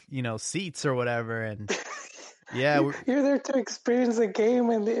like, seats or whatever? And yeah, You're there to experience the game,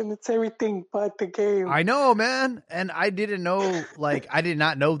 and it's everything but the game. I know, man. And I didn't know, like, I did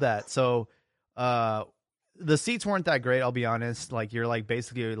not know that. So, uh, the seats weren't that great. I'll be honest. Like, you're like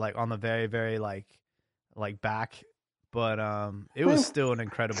basically like on the very, very like back, but it was Man, still an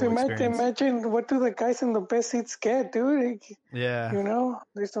incredible so experience. imagine what do the guys in the best seats get, dude? Yeah.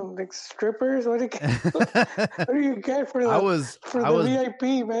 There's some like strippers. What do you get for I the was for I the was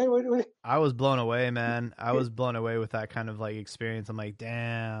VIP, man? I was blown away, man. I was blown away with that kind of like experience. I'm like,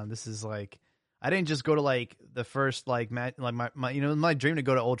 damn, this is like, I didn't just go to like the first like my dream to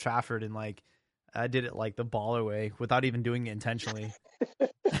go to Old Trafford, and like I did it like the baller way without even doing it intentionally.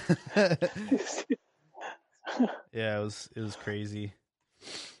 Yeah, it was crazy.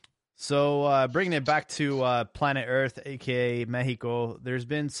 So bringing it back to planet Earth, aka Mexico, there's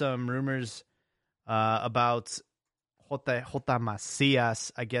been some rumors about Jota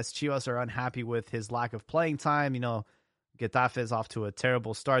Macias. I guess Chivas are unhappy with his lack of playing time. Getafe is off to a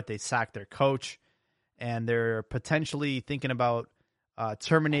terrible start. They sacked their coach, and they're potentially thinking about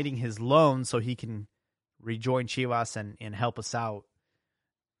terminating his loan so he can rejoin Chivas and help us out.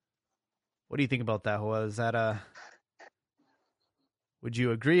 What do you think about that, Hoa? Is that would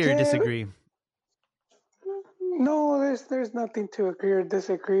you agree or Yeah, disagree? no, there's nothing to agree or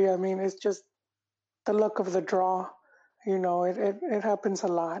disagree. I mean, it's just the luck of the draw. It happens a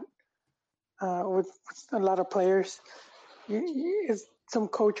lot with a lot of players. Some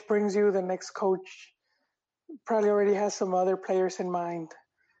coach brings you, the next coach probably already has some other players in mind.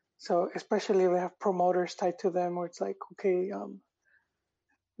 So especially if they have promoters tied to them, where it's like, okay,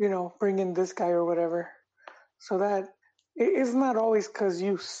 bring in this guy or whatever. So that it's not always because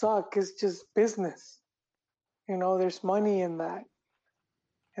you suck. It's just business. There's money in that.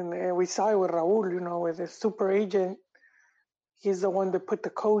 And we saw it with Raul, with his super agent. He's the one that put the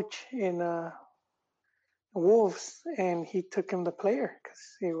coach in Wolves, and he took him the player because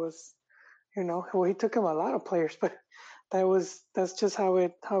he was, well, he took him a lot of players, but that's just how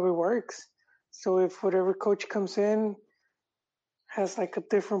it works. So if whatever coach comes in has like a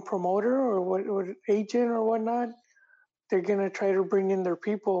different promoter or what agent or whatnot, they're gonna try to bring in their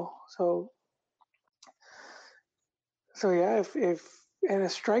people. So yeah, if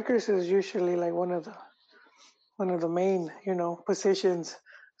and strikers is usually like one of the main positions.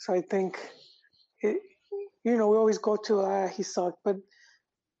 So I think it, we always go to he sucked, but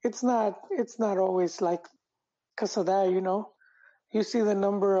it's not always like because of that. You see the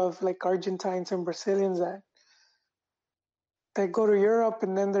number of like Argentines and Brazilians that go to Europe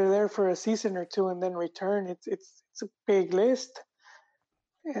and then they're there for a season or two and then return. It's a big list,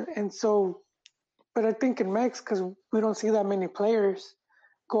 and so. But I think in Mex, because we don't see that many players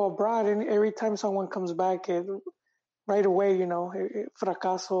go abroad, and every time someone comes back, right away,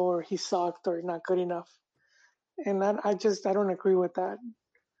 fracaso or he sucked or not good enough. And I don't agree with that.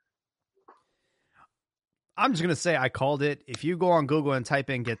 I'm just going to say I called it. If you go on Google and type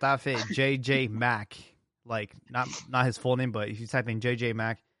in Getafe JJ Mac, like not his full name, but if you type in JJ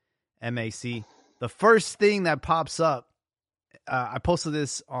Mac, MAC, the first thing that pops up, I posted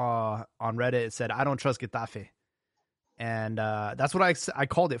this on Reddit. It said, I don't trust Getafe. And that's what I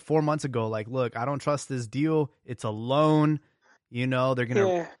called it 4 months ago. Like, look, I don't trust this deal. It's a loan. They're going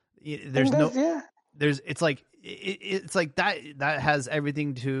to, it's like that has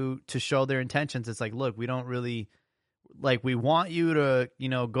everything to show their intentions. It's like, look, we don't really, like, we want you to,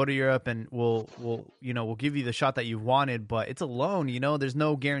 go to Europe and we'll give you the shot that you wanted, but it's a loan, there's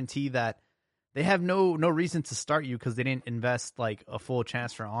no guarantee that they have no reason to start you because they didn't invest like a full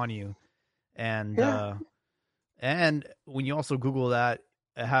transfer on you. And when you also Google that,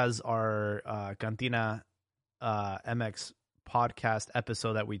 it has our Cantina MX podcast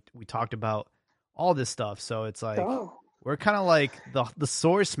episode that we talked about all this stuff. So it's like we're kind of like the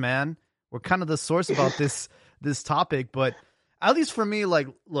source, man. We're kind of the source about this topic. But at least for me, like,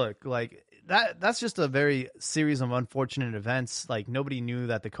 look, like that's just a very series of unfortunate events. Like, nobody knew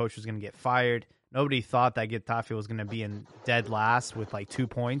that the coach was going to get fired. Nobody thought that Getafe was going to be in dead last with like 2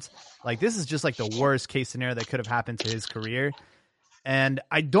 points. Like, this is just like the worst case scenario that could have happened to his career. And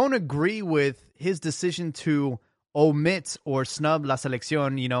I don't agree with his decision to omit or snub La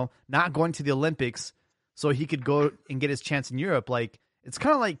Selección, not going to the Olympics so he could go and get his chance in Europe. Like, it's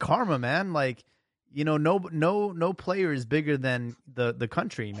kind of like karma, man. Like, no player is bigger than the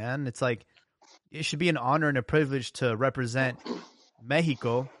country, man. It's like, it should be an honor and a privilege to represent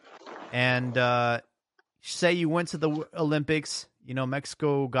Mexico. And say you went to the Olympics,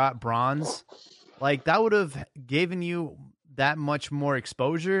 Mexico got bronze. Like, that would have given you that much more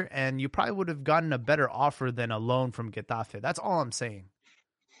exposure, and you probably would have gotten a better offer than a loan from Getafe. That's all I'm saying.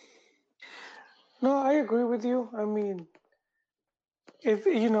 No, I agree with you. I mean, if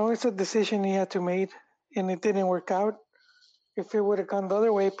it's a decision he had to make, and it didn't work out. If it would have gone the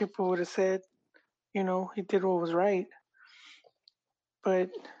other way, people would have said, he did what was right. But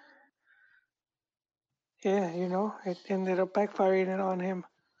yeah, it ended up backfiring on him.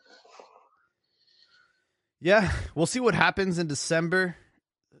 Yeah, we'll see what happens in December.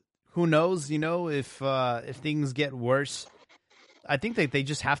 Who knows, if things get worse. I think that they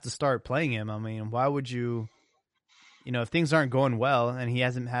just have to start playing him. I mean, why would you, if things aren't going well and he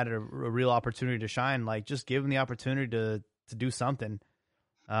hasn't had a real opportunity to shine, like, just give him the opportunity to do something.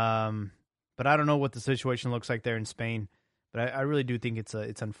 But I don't know what the situation looks like there in Spain. But I really do think it's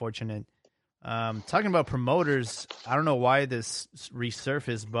unfortunate. Talking about promoters, I don't know why this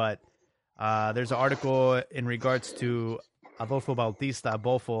resurfaced, but there's an article in regards to Adolfo Bautista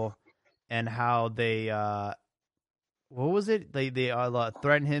Bofo and how they what was it? They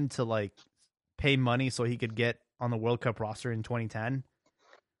threatened him to like pay money so he could get on the World Cup roster in 2010.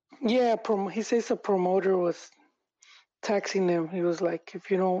 Yeah, he says a promoter was taxing him. He was like,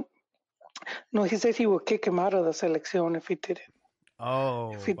 if you don't, no, he said he would kick him out of the selección if he didn't.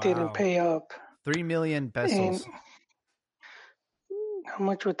 Oh, if he didn't pay up. 3 million pesos. And how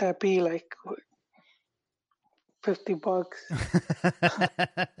much would that be? Like $50?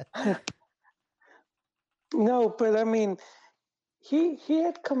 No, but I mean, he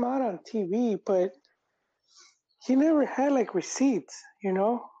had come out on TV, but he never had like receipts,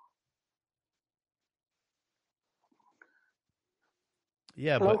 Yeah,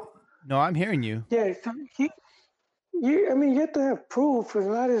 Hello? But no, I'm hearing you. Yeah, so you have to have proof. It's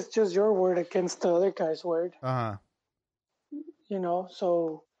not as just your word against the other guy's word. So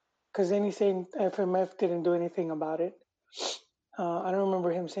because then he's saying FMF didn't do anything about it. I don't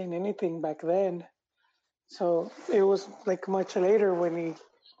remember him saying anything back then. So it was like much later when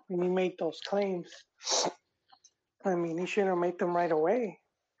he made those claims. I mean, he shouldn't have made them right away.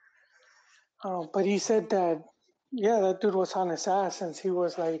 But he said that, that dude was on his ass since he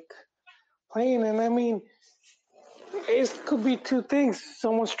was like playing. And I mean, it could be two things.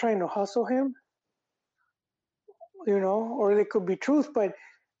 Someone's trying to hustle him, or it could be truth. But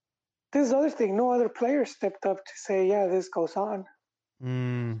this other thing, no other player stepped up to say, yeah, this goes on.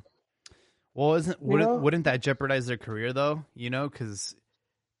 Well, wouldn't that jeopardize their career though? Because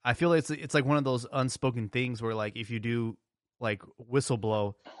I feel like it's like one of those unspoken things where like if you do like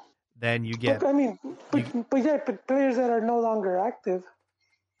whistleblow, then you get. Look, I mean, but players that are no longer active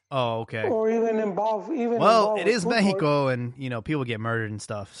Oh, okay. or even involved, Well, it with is football. Mexico, and people get murdered and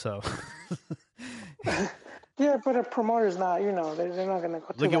stuff. So Yeah, but a promoter's not. They're not going to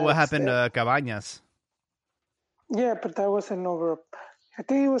go. look to at what happened extent. to Cabañas. Yeah, but that wasn't over. I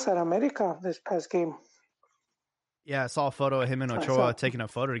think he was at America this past game. Yeah, I saw a photo of him and Ochoa taking a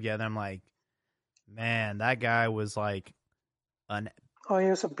photo together. I'm like, man, that guy was like he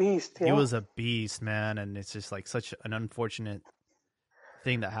was a beast. Yeah. He was a beast, man, and it's just like such an unfortunate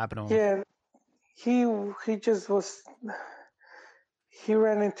thing that happened to him. Yeah, he just was. He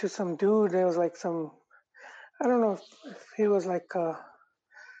ran into some dude. There was like some. I don't know if he was like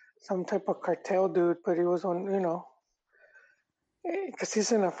some type of cartel dude, but he was on, because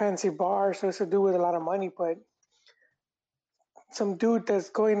he's in a fancy bar, so it's to do with a lot of money. But some dude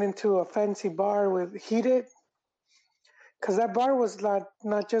that's going into a fancy bar with heated, because that bar was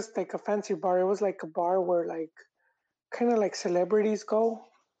not just like a fancy bar. It was like a bar where like kind of like celebrities go,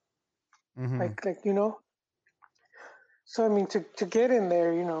 like So I mean, to get in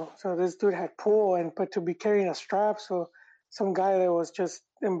there, so this dude had pool but to be carrying a strap, so some guy that was just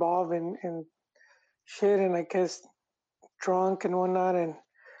involved in shit and I guess drunk and whatnot, and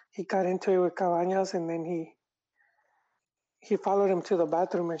he got into it with Cabañas, and then he followed him to the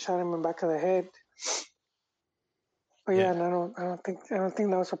bathroom and shot him in the back of the head. But yeah, and I don't think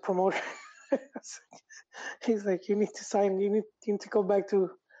that was a promoter. He's like, you need to sign, you need to go back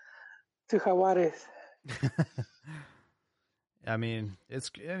to Juárez. I mean,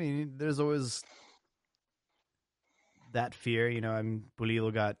 there's always that fear,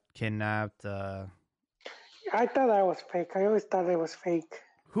 Pulido got kidnapped. I thought that was fake. I always thought it was fake.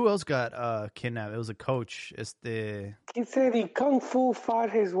 Who else got kidnapped? It was a coach. He said he kung fu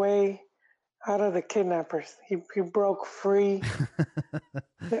fought his way out of the kidnappers. He broke free.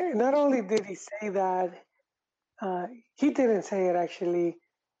 Not only did he say that, he didn't say it actually,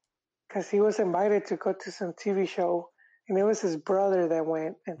 because he was invited to go to some TV show, and it was his brother that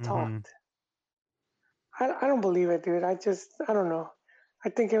went and talked. I don't believe it, dude. I don't know. I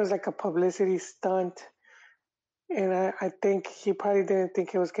think it was like a publicity stunt. And I think he probably didn't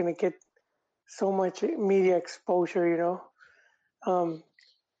think he was going to get so much media exposure,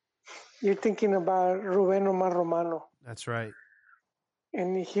 You're thinking about Ruben Omar Romano. That's right.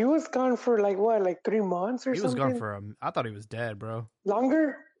 And he was gone for like 3 months or something? He was gone for I thought he was dead, bro.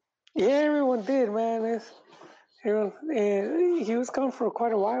 Longer? Yeah, everyone did, man. He was gone for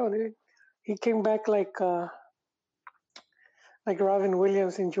quite a while, dude. He came back like Robin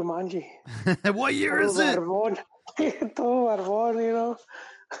Williams in Jumanji. What year is it? Todo barbón,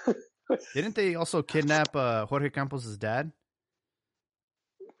 Didn't they also kidnap Jorge Campos' dad?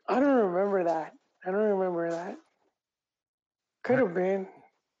 I don't remember that. Could have been.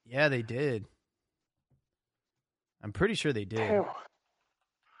 Yeah, they did. I'm pretty sure they did. Hell.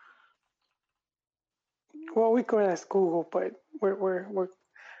 Well, we could ask Google, but we're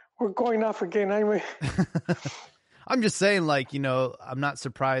going off again anyway. I'm just saying, I'm not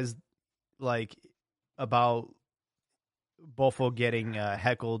surprised, about Bofo getting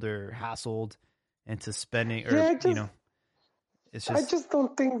heckled or hassled into spending, or it's just. I just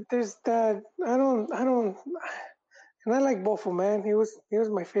don't think there's that. I don't. And I like Bofo, man. He was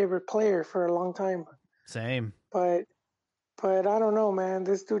my favorite player for a long time. Same. But I don't know, man.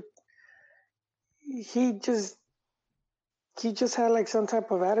 This dude, he just had like some type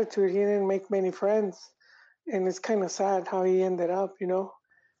of attitude. He didn't make many friends, and it's kind of sad how he ended up, And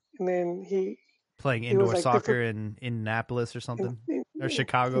then he playing indoor soccer in Indianapolis or something, or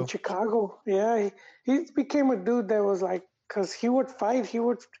Chicago. In Chicago, yeah. He became a dude that was like, because he would fight, he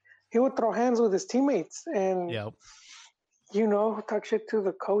would throw hands with his teammates, and yep. Talk shit to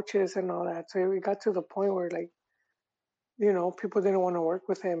the coaches and all that. So we got to the point where people didn't want to work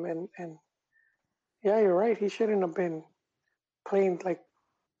with him, and yeah, you're right. He shouldn't have been playing like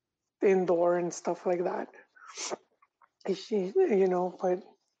indoor and stuff like that.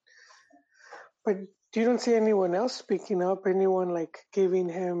 But you don't see anyone else speaking up, anyone like giving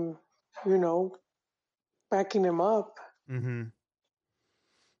him, backing him up. Mm-hmm.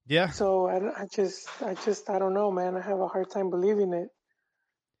 Yeah. So I don't know, man. I have a hard time believing it.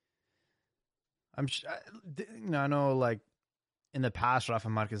 I know, like in the past, Rafa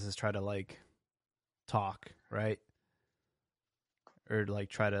Marquez has tried to talk, right? Or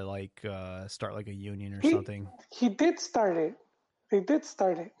try to start a union or something. He did start it.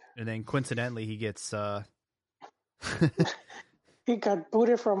 And then coincidentally, he gets he got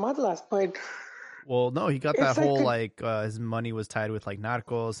booted from Atlas, but. Well, no, he got that whole his money was tied with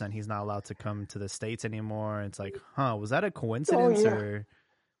narcos, and he's not allowed to come to the States anymore. It's was that a coincidence, or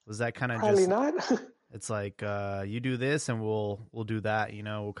was that kind of probably not? It's like you do this and we'll do that.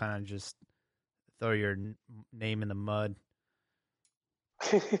 We'll kind of just throw your name in the mud.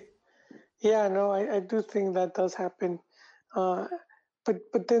 Yeah, no, I do think that does happen.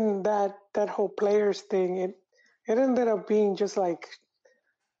 But then that whole players thing, it ended up being just like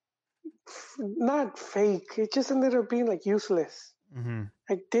not fake. It just ended up being like useless. Mm-hmm.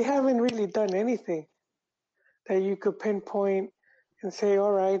 Like they haven't really done anything that you could pinpoint and say,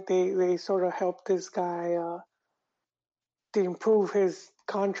 all right, they sort of helped this guy to improve his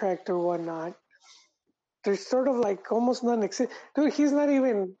contract or whatnot. There's sort of like almost non-existent. Dude, he's not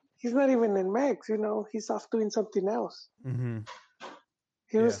even in Mex. He's off doing something else. Mm-hmm.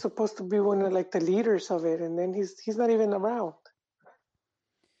 He was supposed to be one of like the leaders of it, and then he's not even around.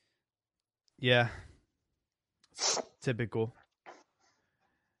 Yeah, typical.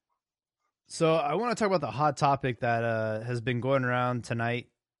 So I want to talk about the hot topic that has been going around today,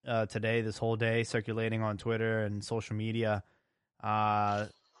 this whole day, circulating on Twitter and social media.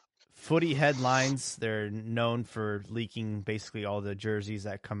 Footy headlines. They're known for leaking basically all the jerseys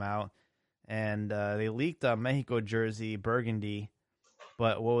that come out, and they leaked a Mexico jersey, burgundy.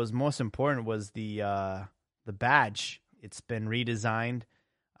 But what was most important was the badge. It's been redesigned.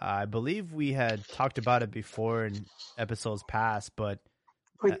 I believe we had talked about it before in episodes past, but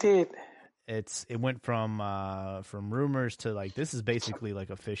we did. It went from rumors to like this is basically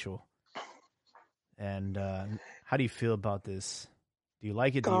like official. And how do you feel about this? Do you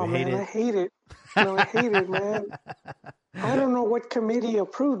like it? Do you hate it? I hate it. No, I hate it, man. I don't know what committee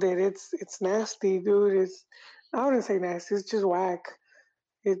approved it. It's nasty, dude. I wouldn't say nasty. It's just whack.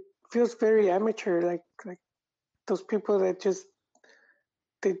 It feels very amateur, like those people that just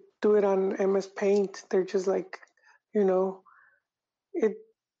they do it on MS Paint. They're just like,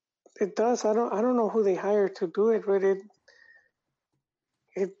 it does. I don't know who they hired to do it, but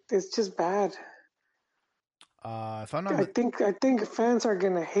it's just bad. If I'm not, I think fans are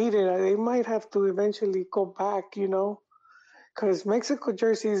gonna hate it. They might have to eventually go back, because Mexico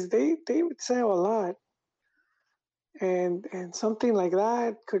jerseys they would sell a lot, and something like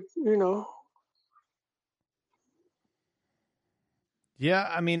that could, Yeah,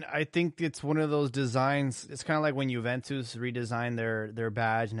 I mean, I think it's one of those designs. It's kind of like when Juventus redesigned their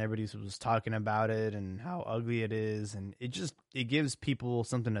badge, and everybody was talking about it and how ugly it is, and it gives people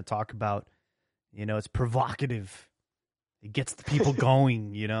something to talk about. It's provocative. It gets the people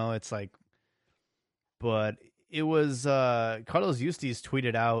going. It's like, but it was Carlos Eustace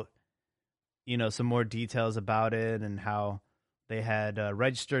tweeted out, some more details about it and how they had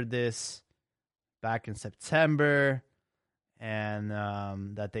registered this back in September. And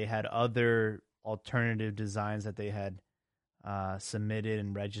that they had other alternative designs that they had submitted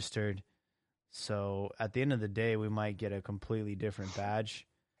and registered. So at the end of the day, we might get a completely different badge,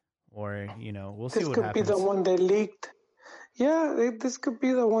 or we'll see what happens. This could be the one that leaked. Yeah, this could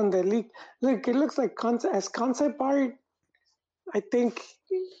be the one that leaked. Look, it looks like as concept art. I think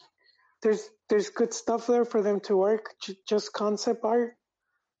there's good stuff there for them to work. Just concept art,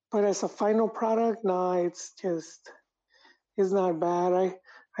 but as a final product, nah, it's not bad.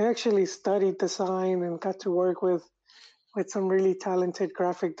 I actually studied design and got to work with some really talented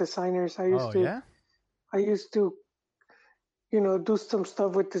graphic designers. I used to, do some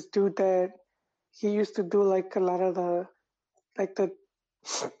stuff with this dude that he used to do like a lot of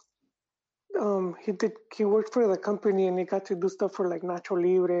he worked for the company and he got to do stuff for like Nacho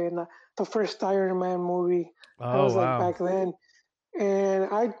Libre and the first Iron Man movie. That was like back then. And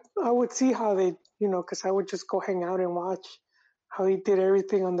I would see how they, because I would just go hang out and watch how he did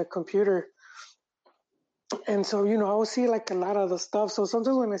everything on the computer. And so, I would see like a lot of the stuff. So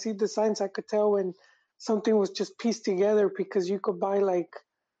sometimes when I see designs, I could tell when something was just pieced together because you could buy like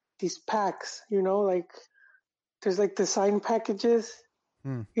these packs, like there's like design packages,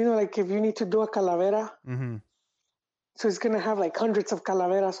 like if you need to do a calavera. Mm-hmm. So it's going to have like hundreds of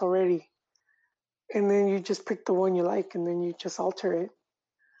calaveras already. And then you just pick the one you like and then you just alter it.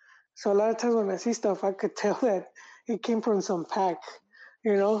 So a lot of times when I see stuff, I could tell that it came from some pack.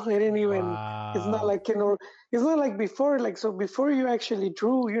 It didn't even. Wow. It's not like it's not like before. Like so, before you actually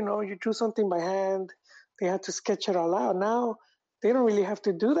drew, you drew something by hand. They had to sketch it all out. Now they don't really have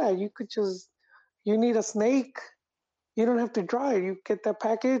to do that. You could you need a snake. You don't have to draw it. You get that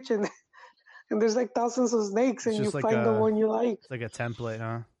package and there's like thousands of snakes, and you like find the one you like. It's like a template,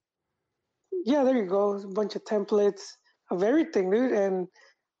 huh? Yeah, there you go. A bunch of templates of everything, dude. And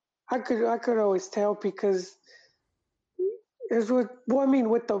I could always tell because with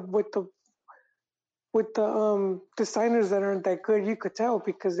the designers that aren't that good, you could tell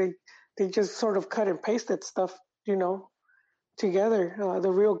because they just sort of cut and pasted stuff, together.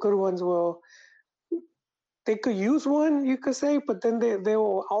 The real good ones will they could use one, you could say, but then they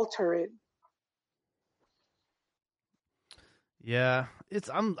will alter it. Yeah,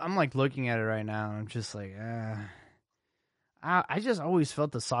 I'm like looking at it right now, and I'm just like, I just always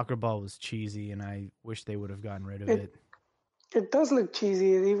felt the soccer ball was cheesy, and I wish they would have gotten rid of it. It does look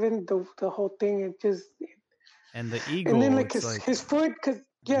cheesy, even the whole thing. It just And the eagle, and then like it's his foot, cause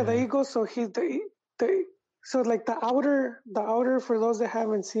the eagle. So the so like the outer for those that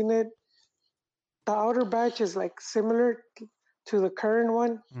haven't seen it, the outer badge is like similar to the current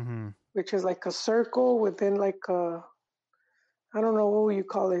one, which is like a circle within like a, I don't know what you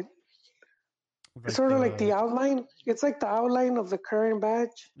call it. Like it's sort of like the outline. It's like the outline of the current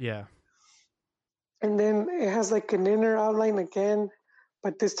badge. Yeah. And then it has like an inner outline again,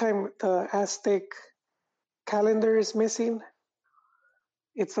 but this time the Aztec calendar is missing.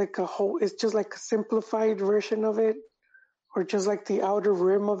 It's like it's just like a simplified version of it, or just like the outer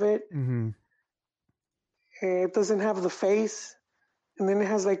rim of it. It doesn't have the face. And then it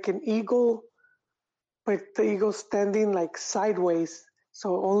has like an eagle, but the eagle's standing like sideways.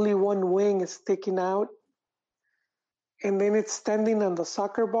 So only one wing is sticking out. And then it's standing on the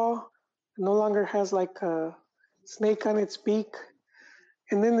soccer ball. It no longer has like a snake on its beak.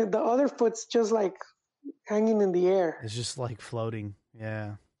 And then the other foot's just like hanging in the air. It's just like floating.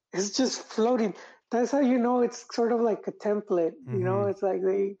 Yeah. It's just floating. That's how you know it's sort of like a template. You know, it's like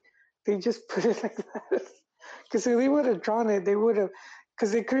they just put it like that. Because if they would have drawn it, they would have,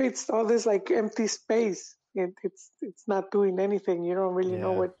 because it creates all this like empty space. It's not doing anything. You don't really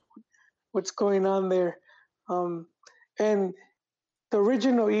know what's going on there. And the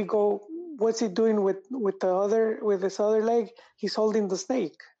original eagle, what's he doing with this other leg? He's holding the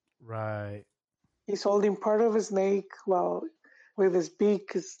snake. Right. He's holding part of a snake while with his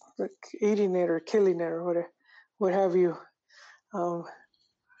beak is like eating it or killing it or what have you, or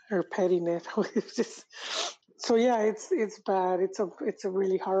petting it. So yeah, it's bad. It's a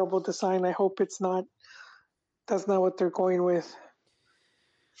really horrible design. I hope that's not what they're going with.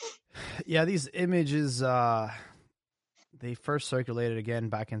 Yeah, these images they first circulated again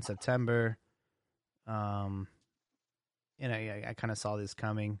back in September. And I kind of saw this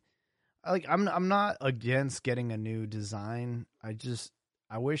coming. I'm not against getting a new design. I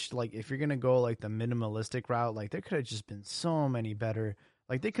wish like if you're gonna go like the minimalistic route, like there could have just been so many better.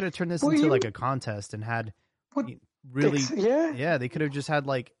 Like they could have turned this into like a contest and had really they could have just had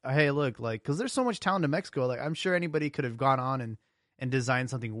like, hey look, like because there's so much talent in Mexico, like I'm sure anybody could have gone on and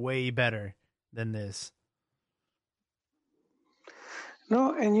designed something way better than this.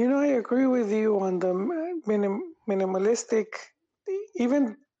 No, and I agree with you on the minimalistic.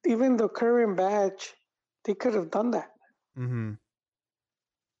 Even the current badge, they could have done that.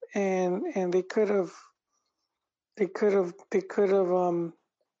 And they could have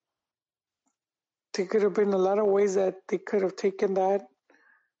been a lot of ways that they could have taken that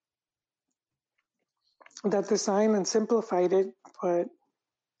design and simplified it, but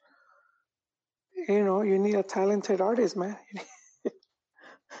you need a talented artist, man.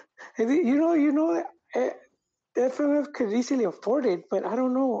 FMF could easily afford it, but I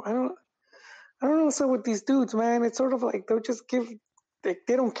don't know. I don't know what's up with these dudes, man. It's sort of like they'll just they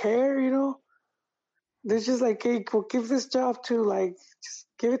don't care, They're just like, hey, we'll give this job to just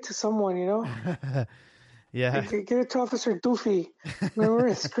give it to someone, Yeah. Give it to Officer Doofy. Remember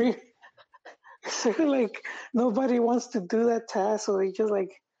his screen? So like nobody wants to do that task, so they just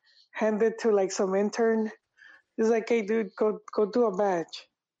like hand it to like some intern. It's like, hey, dude, go do a badge.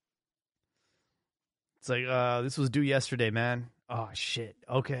 It's like, this was due yesterday, man. Oh shit.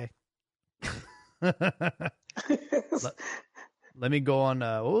 Okay. Let me go on.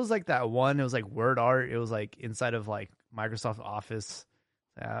 What was like that one? It was like word art. It was like inside of like Microsoft Office.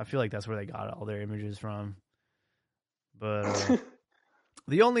 I feel like that's where they got all their images from. But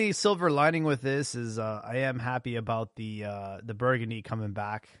the only silver lining with this is I am happy about the burgundy coming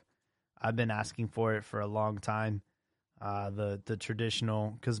back. I've been asking for it for a long time. The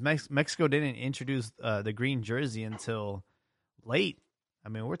traditional, because Mexico didn't introduce the green jersey until late. I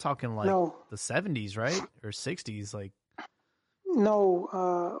mean, we're talking like the 70s, right? Or 60s, like.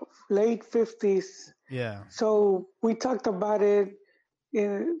 No, late 50s. Yeah. So we talked about it.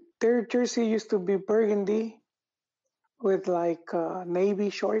 Their jersey used to be burgundy with like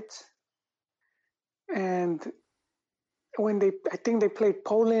navy shorts. And when I think they played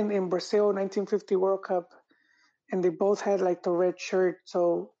Poland in Brazil 1950 World Cup, and they both had like the red shirt.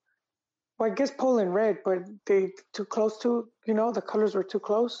 So, well, I guess Poland red, but they too close to, the colors were too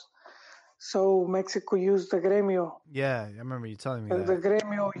close. So Mexico used the Gremio. Yeah, I remember you telling me that. The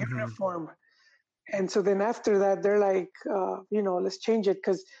Gremio uniform. And so then after that, they're like, let's change it,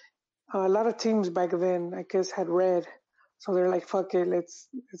 because A lot of teams back then, I guess, had red, so they're like, "Fuck it, let's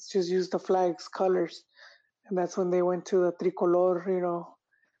just use the flag's colors," and that's when they went to the tricolor,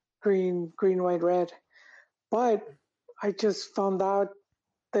 green, white, red. But I just found out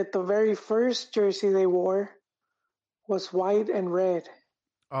that the very first jersey they wore was white and red.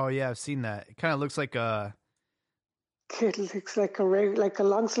 Oh yeah, I've seen that. It kind of looks like a. It looks like a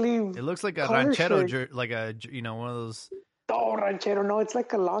long sleeve. It looks like a color ranchero, shirt. like a one of those. Oh, ranchero! No, it's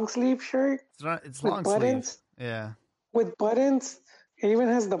like a long sleeve shirt. It's not. It's with long buttons. sleeve. Yeah. With buttons. It even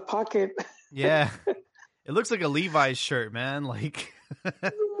has the pocket. Yeah. It looks like a Levi's shirt, man. Like.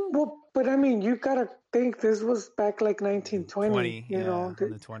 Well, but I mean, you gotta think this was back like 1920. In the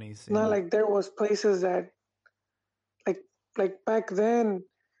 20s. It's not like there was places that, like back then,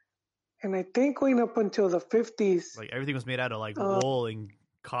 and I think going up until the 50s. Like everything was made out of like wool and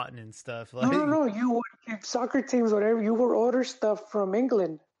cotton and stuff. Like, no. You would soccer teams, whatever. You would order stuff from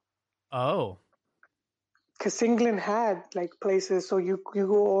England. Oh. Because England had like places, so you go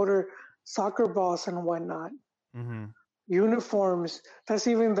order soccer balls and whatnot. Mm-hmm. Uniforms. That's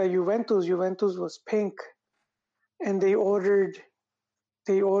even the Juventus. Juventus was pink, and they ordered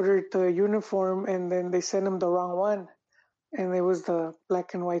the uniform, and then they sent them the wrong one, and it was the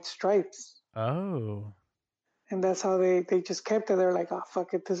black and white stripes. Oh. And that's how they just kept it. They're like, oh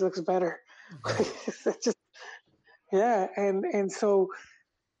fuck it, this looks better. And so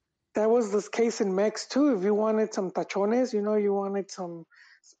that was the case in Mex too. If you wanted some tachones, you wanted some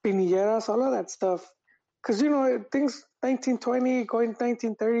spinilleras, all of that stuff. Because, things 1920, going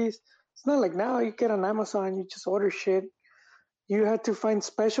 1930s, it's not like now. You get on Amazon, you just order shit. You had to find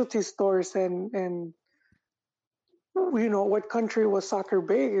specialty stores and what country was soccer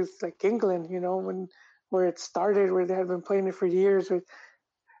big? It's like England, where it started, where they had been playing it for years,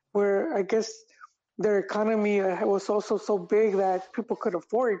 where I guess their economy was also so big that people could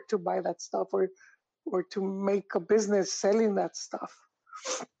afford to buy that stuff or to make a business selling that stuff.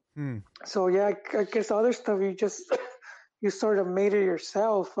 So yeah, I guess other stuff you sort of made it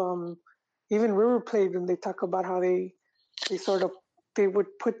yourself. Even River Plate, and they talk about how they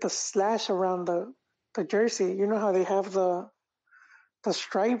would put the slash around the jersey. You know how they have the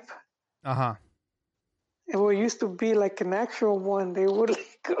stripe. Uh-huh. And what used to be like an actual one, they would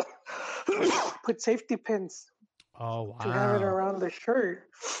put safety pins. Oh wow! To have it around the shirt.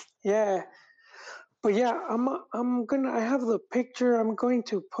 Yeah. But yeah, I have the picture. I'm going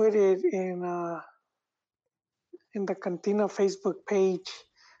to put it in the Cantina Facebook page.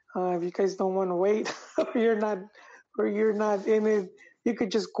 If you guys don't want to wait, or you're not in it, you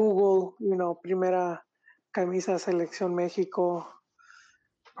could just Google, Primera Camisa Selección México.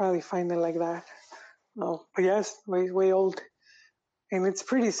 Probably find it like that. No, but yes, way old, and it's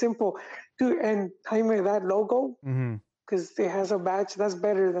pretty simple, dude. And Jaime, that logo. Mm-hmm. Because it has a badge that's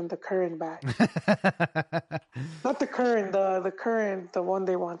better than the current badge. Not the current, the one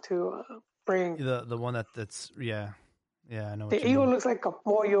they want to bring. The one that's I know. The eagle looks like a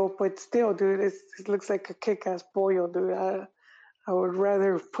pollo, but still, dude, it looks like a kick-ass pollo, dude. I would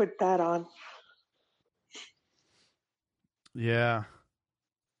rather put that on. Yeah.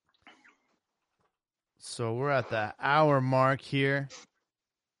 So we're at the hour mark here.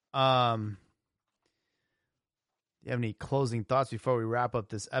 Do you have any closing thoughts before we wrap up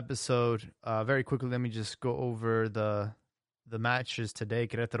this episode? Very quickly, let me just go over the matches today.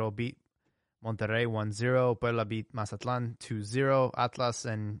 Querétaro beat Monterrey 1-0. Puebla beat Mazatlán 2-0. Atlas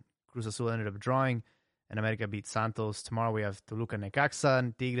and Cruz Azul ended up drawing. And America beat Santos. Tomorrow we have Toluca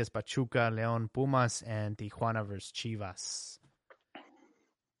Necaxa, Tigres Pachuca, León Pumas, and Tijuana versus Chivas.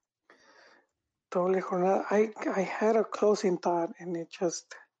 Doble jornada. I had a closing thought, and it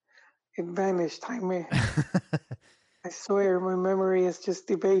vanished. Jaime. I swear, my memory just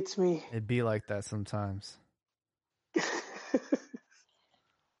debates me. It'd be like that sometimes.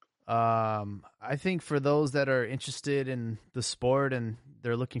 I think for those that are interested in the sport and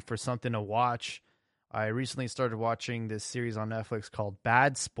they're looking for something to watch, I recently started watching this series on Netflix called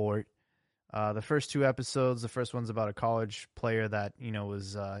Bad Sport. The first two episodes, the first one's about a college player that,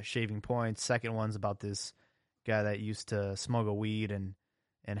 was shaving points. Second one's about this guy that used to smuggle weed and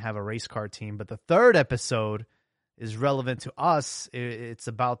have a race car team. But the third episode is relevant to us. It's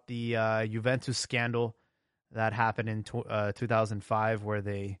about the Juventus scandal that happened in 2005, where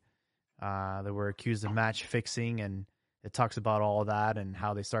they were accused of match fixing, and it talks about all that and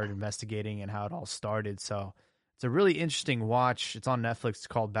how they started investigating and how it all started. So it's a really interesting watch. It's on Netflix. It's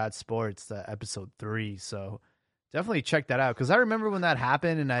called Bad Sport. It's episode 3. So definitely check that out, because I remember when that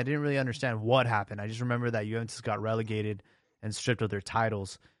happened and I didn't really understand what happened. I just remember that Juventus got relegated and stripped of their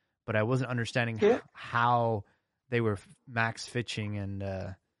titles, but I wasn't understanding how they were max fitching and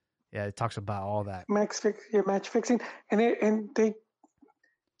Yeah, it talks about all that. match fixing, and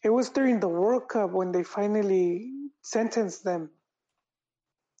it was during the World Cup when they finally sentenced them.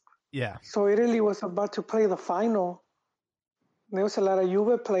 Yeah. So Italy was about to play the final. There was a lot of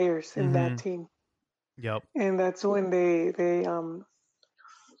Juve players in that team, Yep. and that's when they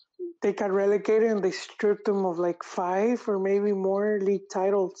got relegated and they stripped them of like 5 or maybe more league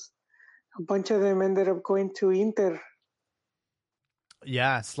titles. A bunch of them ended up going to Inter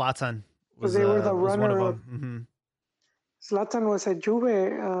Yeah, Zlatan because was they were the was one of runner-up. them. Zlatan was at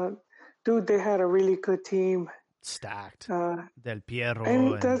Juve. Dude, they had a really good team. Stacked. Uh, Del Piero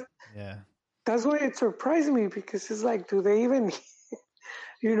and yeah. that's why it surprised me because it's like, do they even,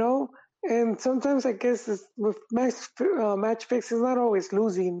 you know? And sometimes I guess with match fix, it's not always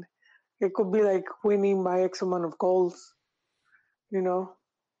losing. It could be like winning by X amount of goals, you know,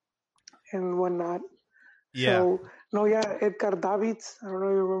 and whatnot. Yeah. So no, yeah, Edgar Davids. I don't know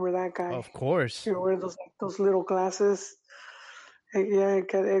if you remember that guy. Of course. You wear those little glasses. Yeah,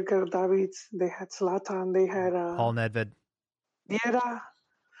 Edgar Davids. They had Zlatan. They had Paul Nedved. Vieira.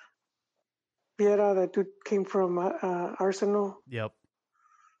 Vieira, that dude came from Arsenal. Yep.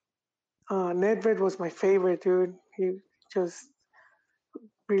 Nedved was my favorite, dude. He just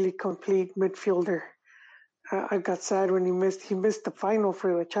really complete midfielder. I got sad when he missed the final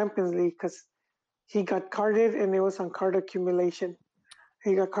for the Champions League because he got carded and it was on card accumulation.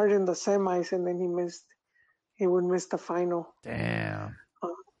 He got carded in the semis and then he would miss the final. Damn.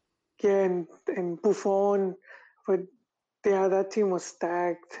 Yeah, and Buffon, but yeah, that team was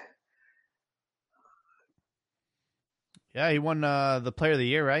stacked. Yeah, he won the Player of the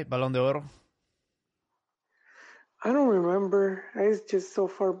Year, right? Balón de Oro. I don't remember. It's just so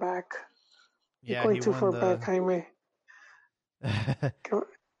far back. Yeah, You're going he too won far back, Jaime. I'm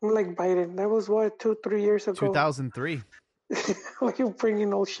like Biden. That was what, 2-3 years ago. 2003. Why you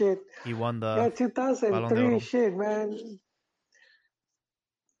bringing old shit? He won the Yeah, Balón de 2003 Oro. shit, man.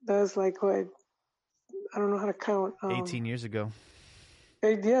 That's like what? I don't know how to count. 18 years ago.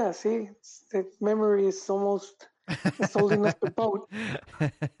 Yeah, see, that memory is almost it's old enough to vote.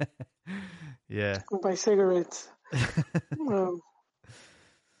 Yeah. Buy cigarettes.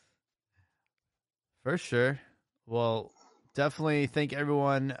 For sure. Well, definitely thank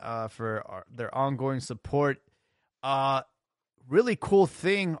everyone for their ongoing support. Really cool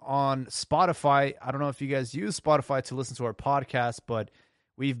thing on Spotify. I don't know if you guys use Spotify to listen to our podcast, but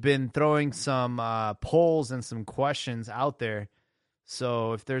we've been throwing some polls and some questions out there.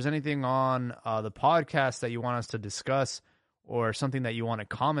 So if there's anything on the podcast that you want us to discuss or something that you want to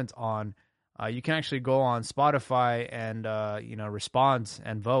comment on, you can actually go on Spotify and respond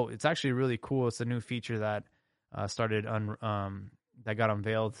and vote. It's actually really cool. It's a new feature that that got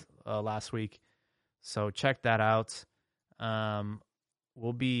unveiled last week. So check that out.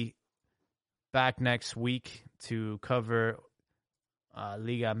 We'll be back next week to cover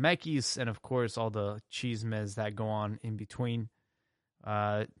Liga MX and of course all the chismes that go on in between.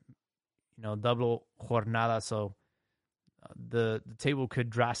 Double jornada, so the table could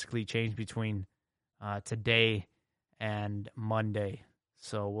drastically change between today and Monday.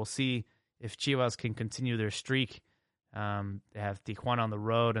 So we'll see if Chivas can continue their streak. They have Tijuana on the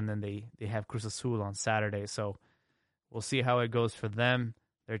road, and then they have Cruz Azul on Saturday. So we'll see how it goes for them.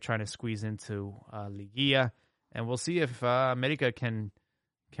 They're trying to squeeze into Liguilla, and we'll see if America can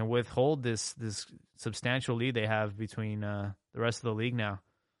withhold this substantial lead they have between the rest of the league now.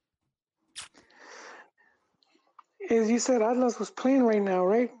 As you said, Atlas was playing right now,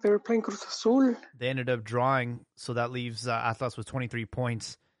 right? They were playing Cruz Azul. They ended up drawing, so that leaves Atlas with 23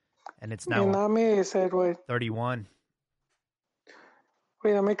 points, and it's now and Ame said what? 31.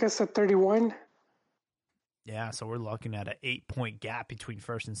 Wait, America's at 31? Yeah, so we're looking at an 8-point gap between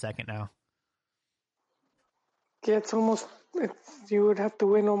first and second now. Yeah, it's almost, you would have to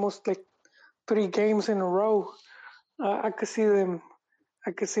win almost like 3 games in a row. I could see them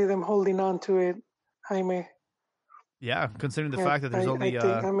holding on to it, Jaime. Yeah, considering the fact that there's I think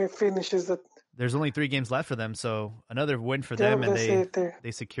Jaime finishes it. There's only 3 games left for them, so another win for them, and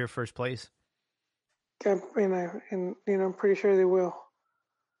they secure first place. Yeah, and I'm pretty sure they will.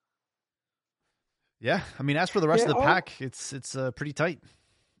 Yeah, I mean, as for the rest of the pack, it's pretty tight.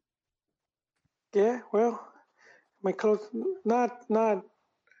 Yeah, well, my not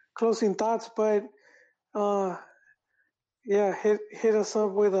closing thoughts, but yeah, hit us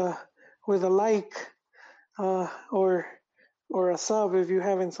up with a like or a sub if you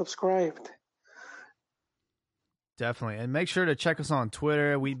haven't subscribed. Definitely, and make sure to check us on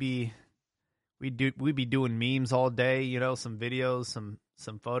Twitter. We'd be doing memes all day, some videos,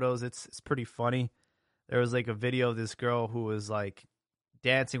 some photos. It's pretty funny. There was like a video of this girl who was like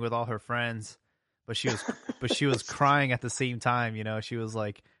dancing with all her friends, but she was crying at the same time. You know, she was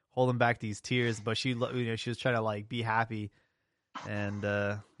like holding back these tears, but she was trying to like be happy, and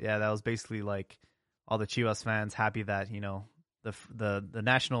yeah, that was basically like all the Chivas fans happy that the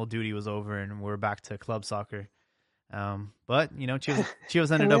national duty was over and we're back to club soccer. But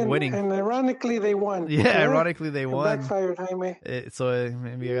Chivas ended up winning, and ironically they won. Yeah, ironically they won. Backfired, Jaime. So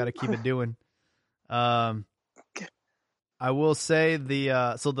maybe I got to keep it doing. I will say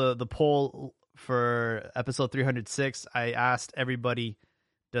the poll for episode 306, I asked everybody,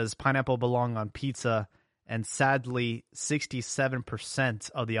 does pineapple belong on pizza? And sadly,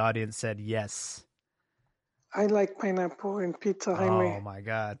 67% of the audience said yes. I like pineapple and pizza, Jaime. Oh my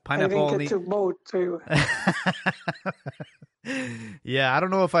God, pineapple! I didn't get to vote too. Yeah, I don't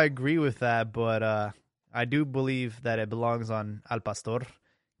know if I agree with that, but I do believe that it belongs on al pastor.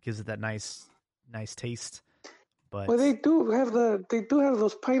 Gives it that nice taste. But well, they do have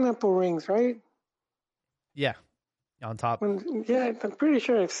those pineapple rings, right? Yeah, on top. Yeah, I'm pretty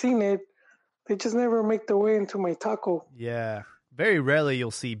sure I've seen it. They just never make their way into my taco. Yeah, very rarely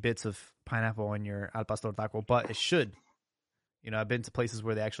you'll see bits of pineapple in your al pastor taco, but it should. I've been to places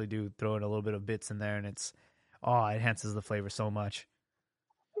where they actually do throw in a little bit of bits in there, and it enhances the flavor so much.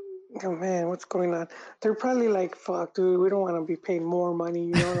 Oh man, what's going on? They're probably like, "Fuck, dude, we don't want to be paying more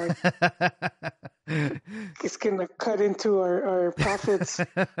money." Like it's gonna cut into our profits.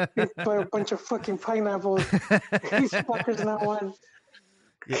 Buy a bunch of fucking pineapples. These fuckers not want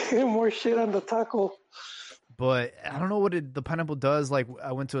more shit on the taco. But I don't know what the pineapple does. Like,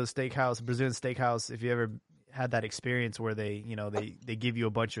 I went to a steakhouse, Brazilian steakhouse. If you ever had that experience where they give you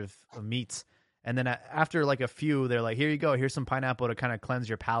a bunch of meats, and then after like a few, they're like, here you go, here's some pineapple to kind of cleanse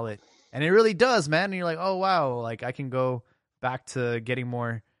your palate. And it really does, man. And you're like, oh wow, like I can go back to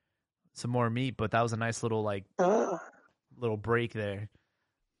getting some more meat. But that was a nice little little break there.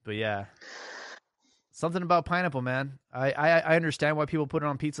 But yeah, something about pineapple, man. I understand why people put it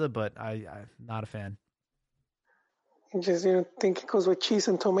on pizza, but I'm not a fan. You just think it goes with cheese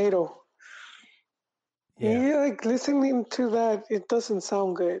and tomato. Yeah, like listening to that, it doesn't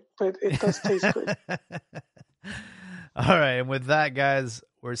sound good, but it does taste good. All right, and with that, guys,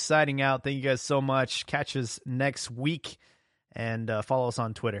 we're signing out. Thank you guys so much. Catch us next week, and follow us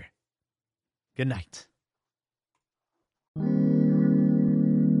on Twitter. Good night.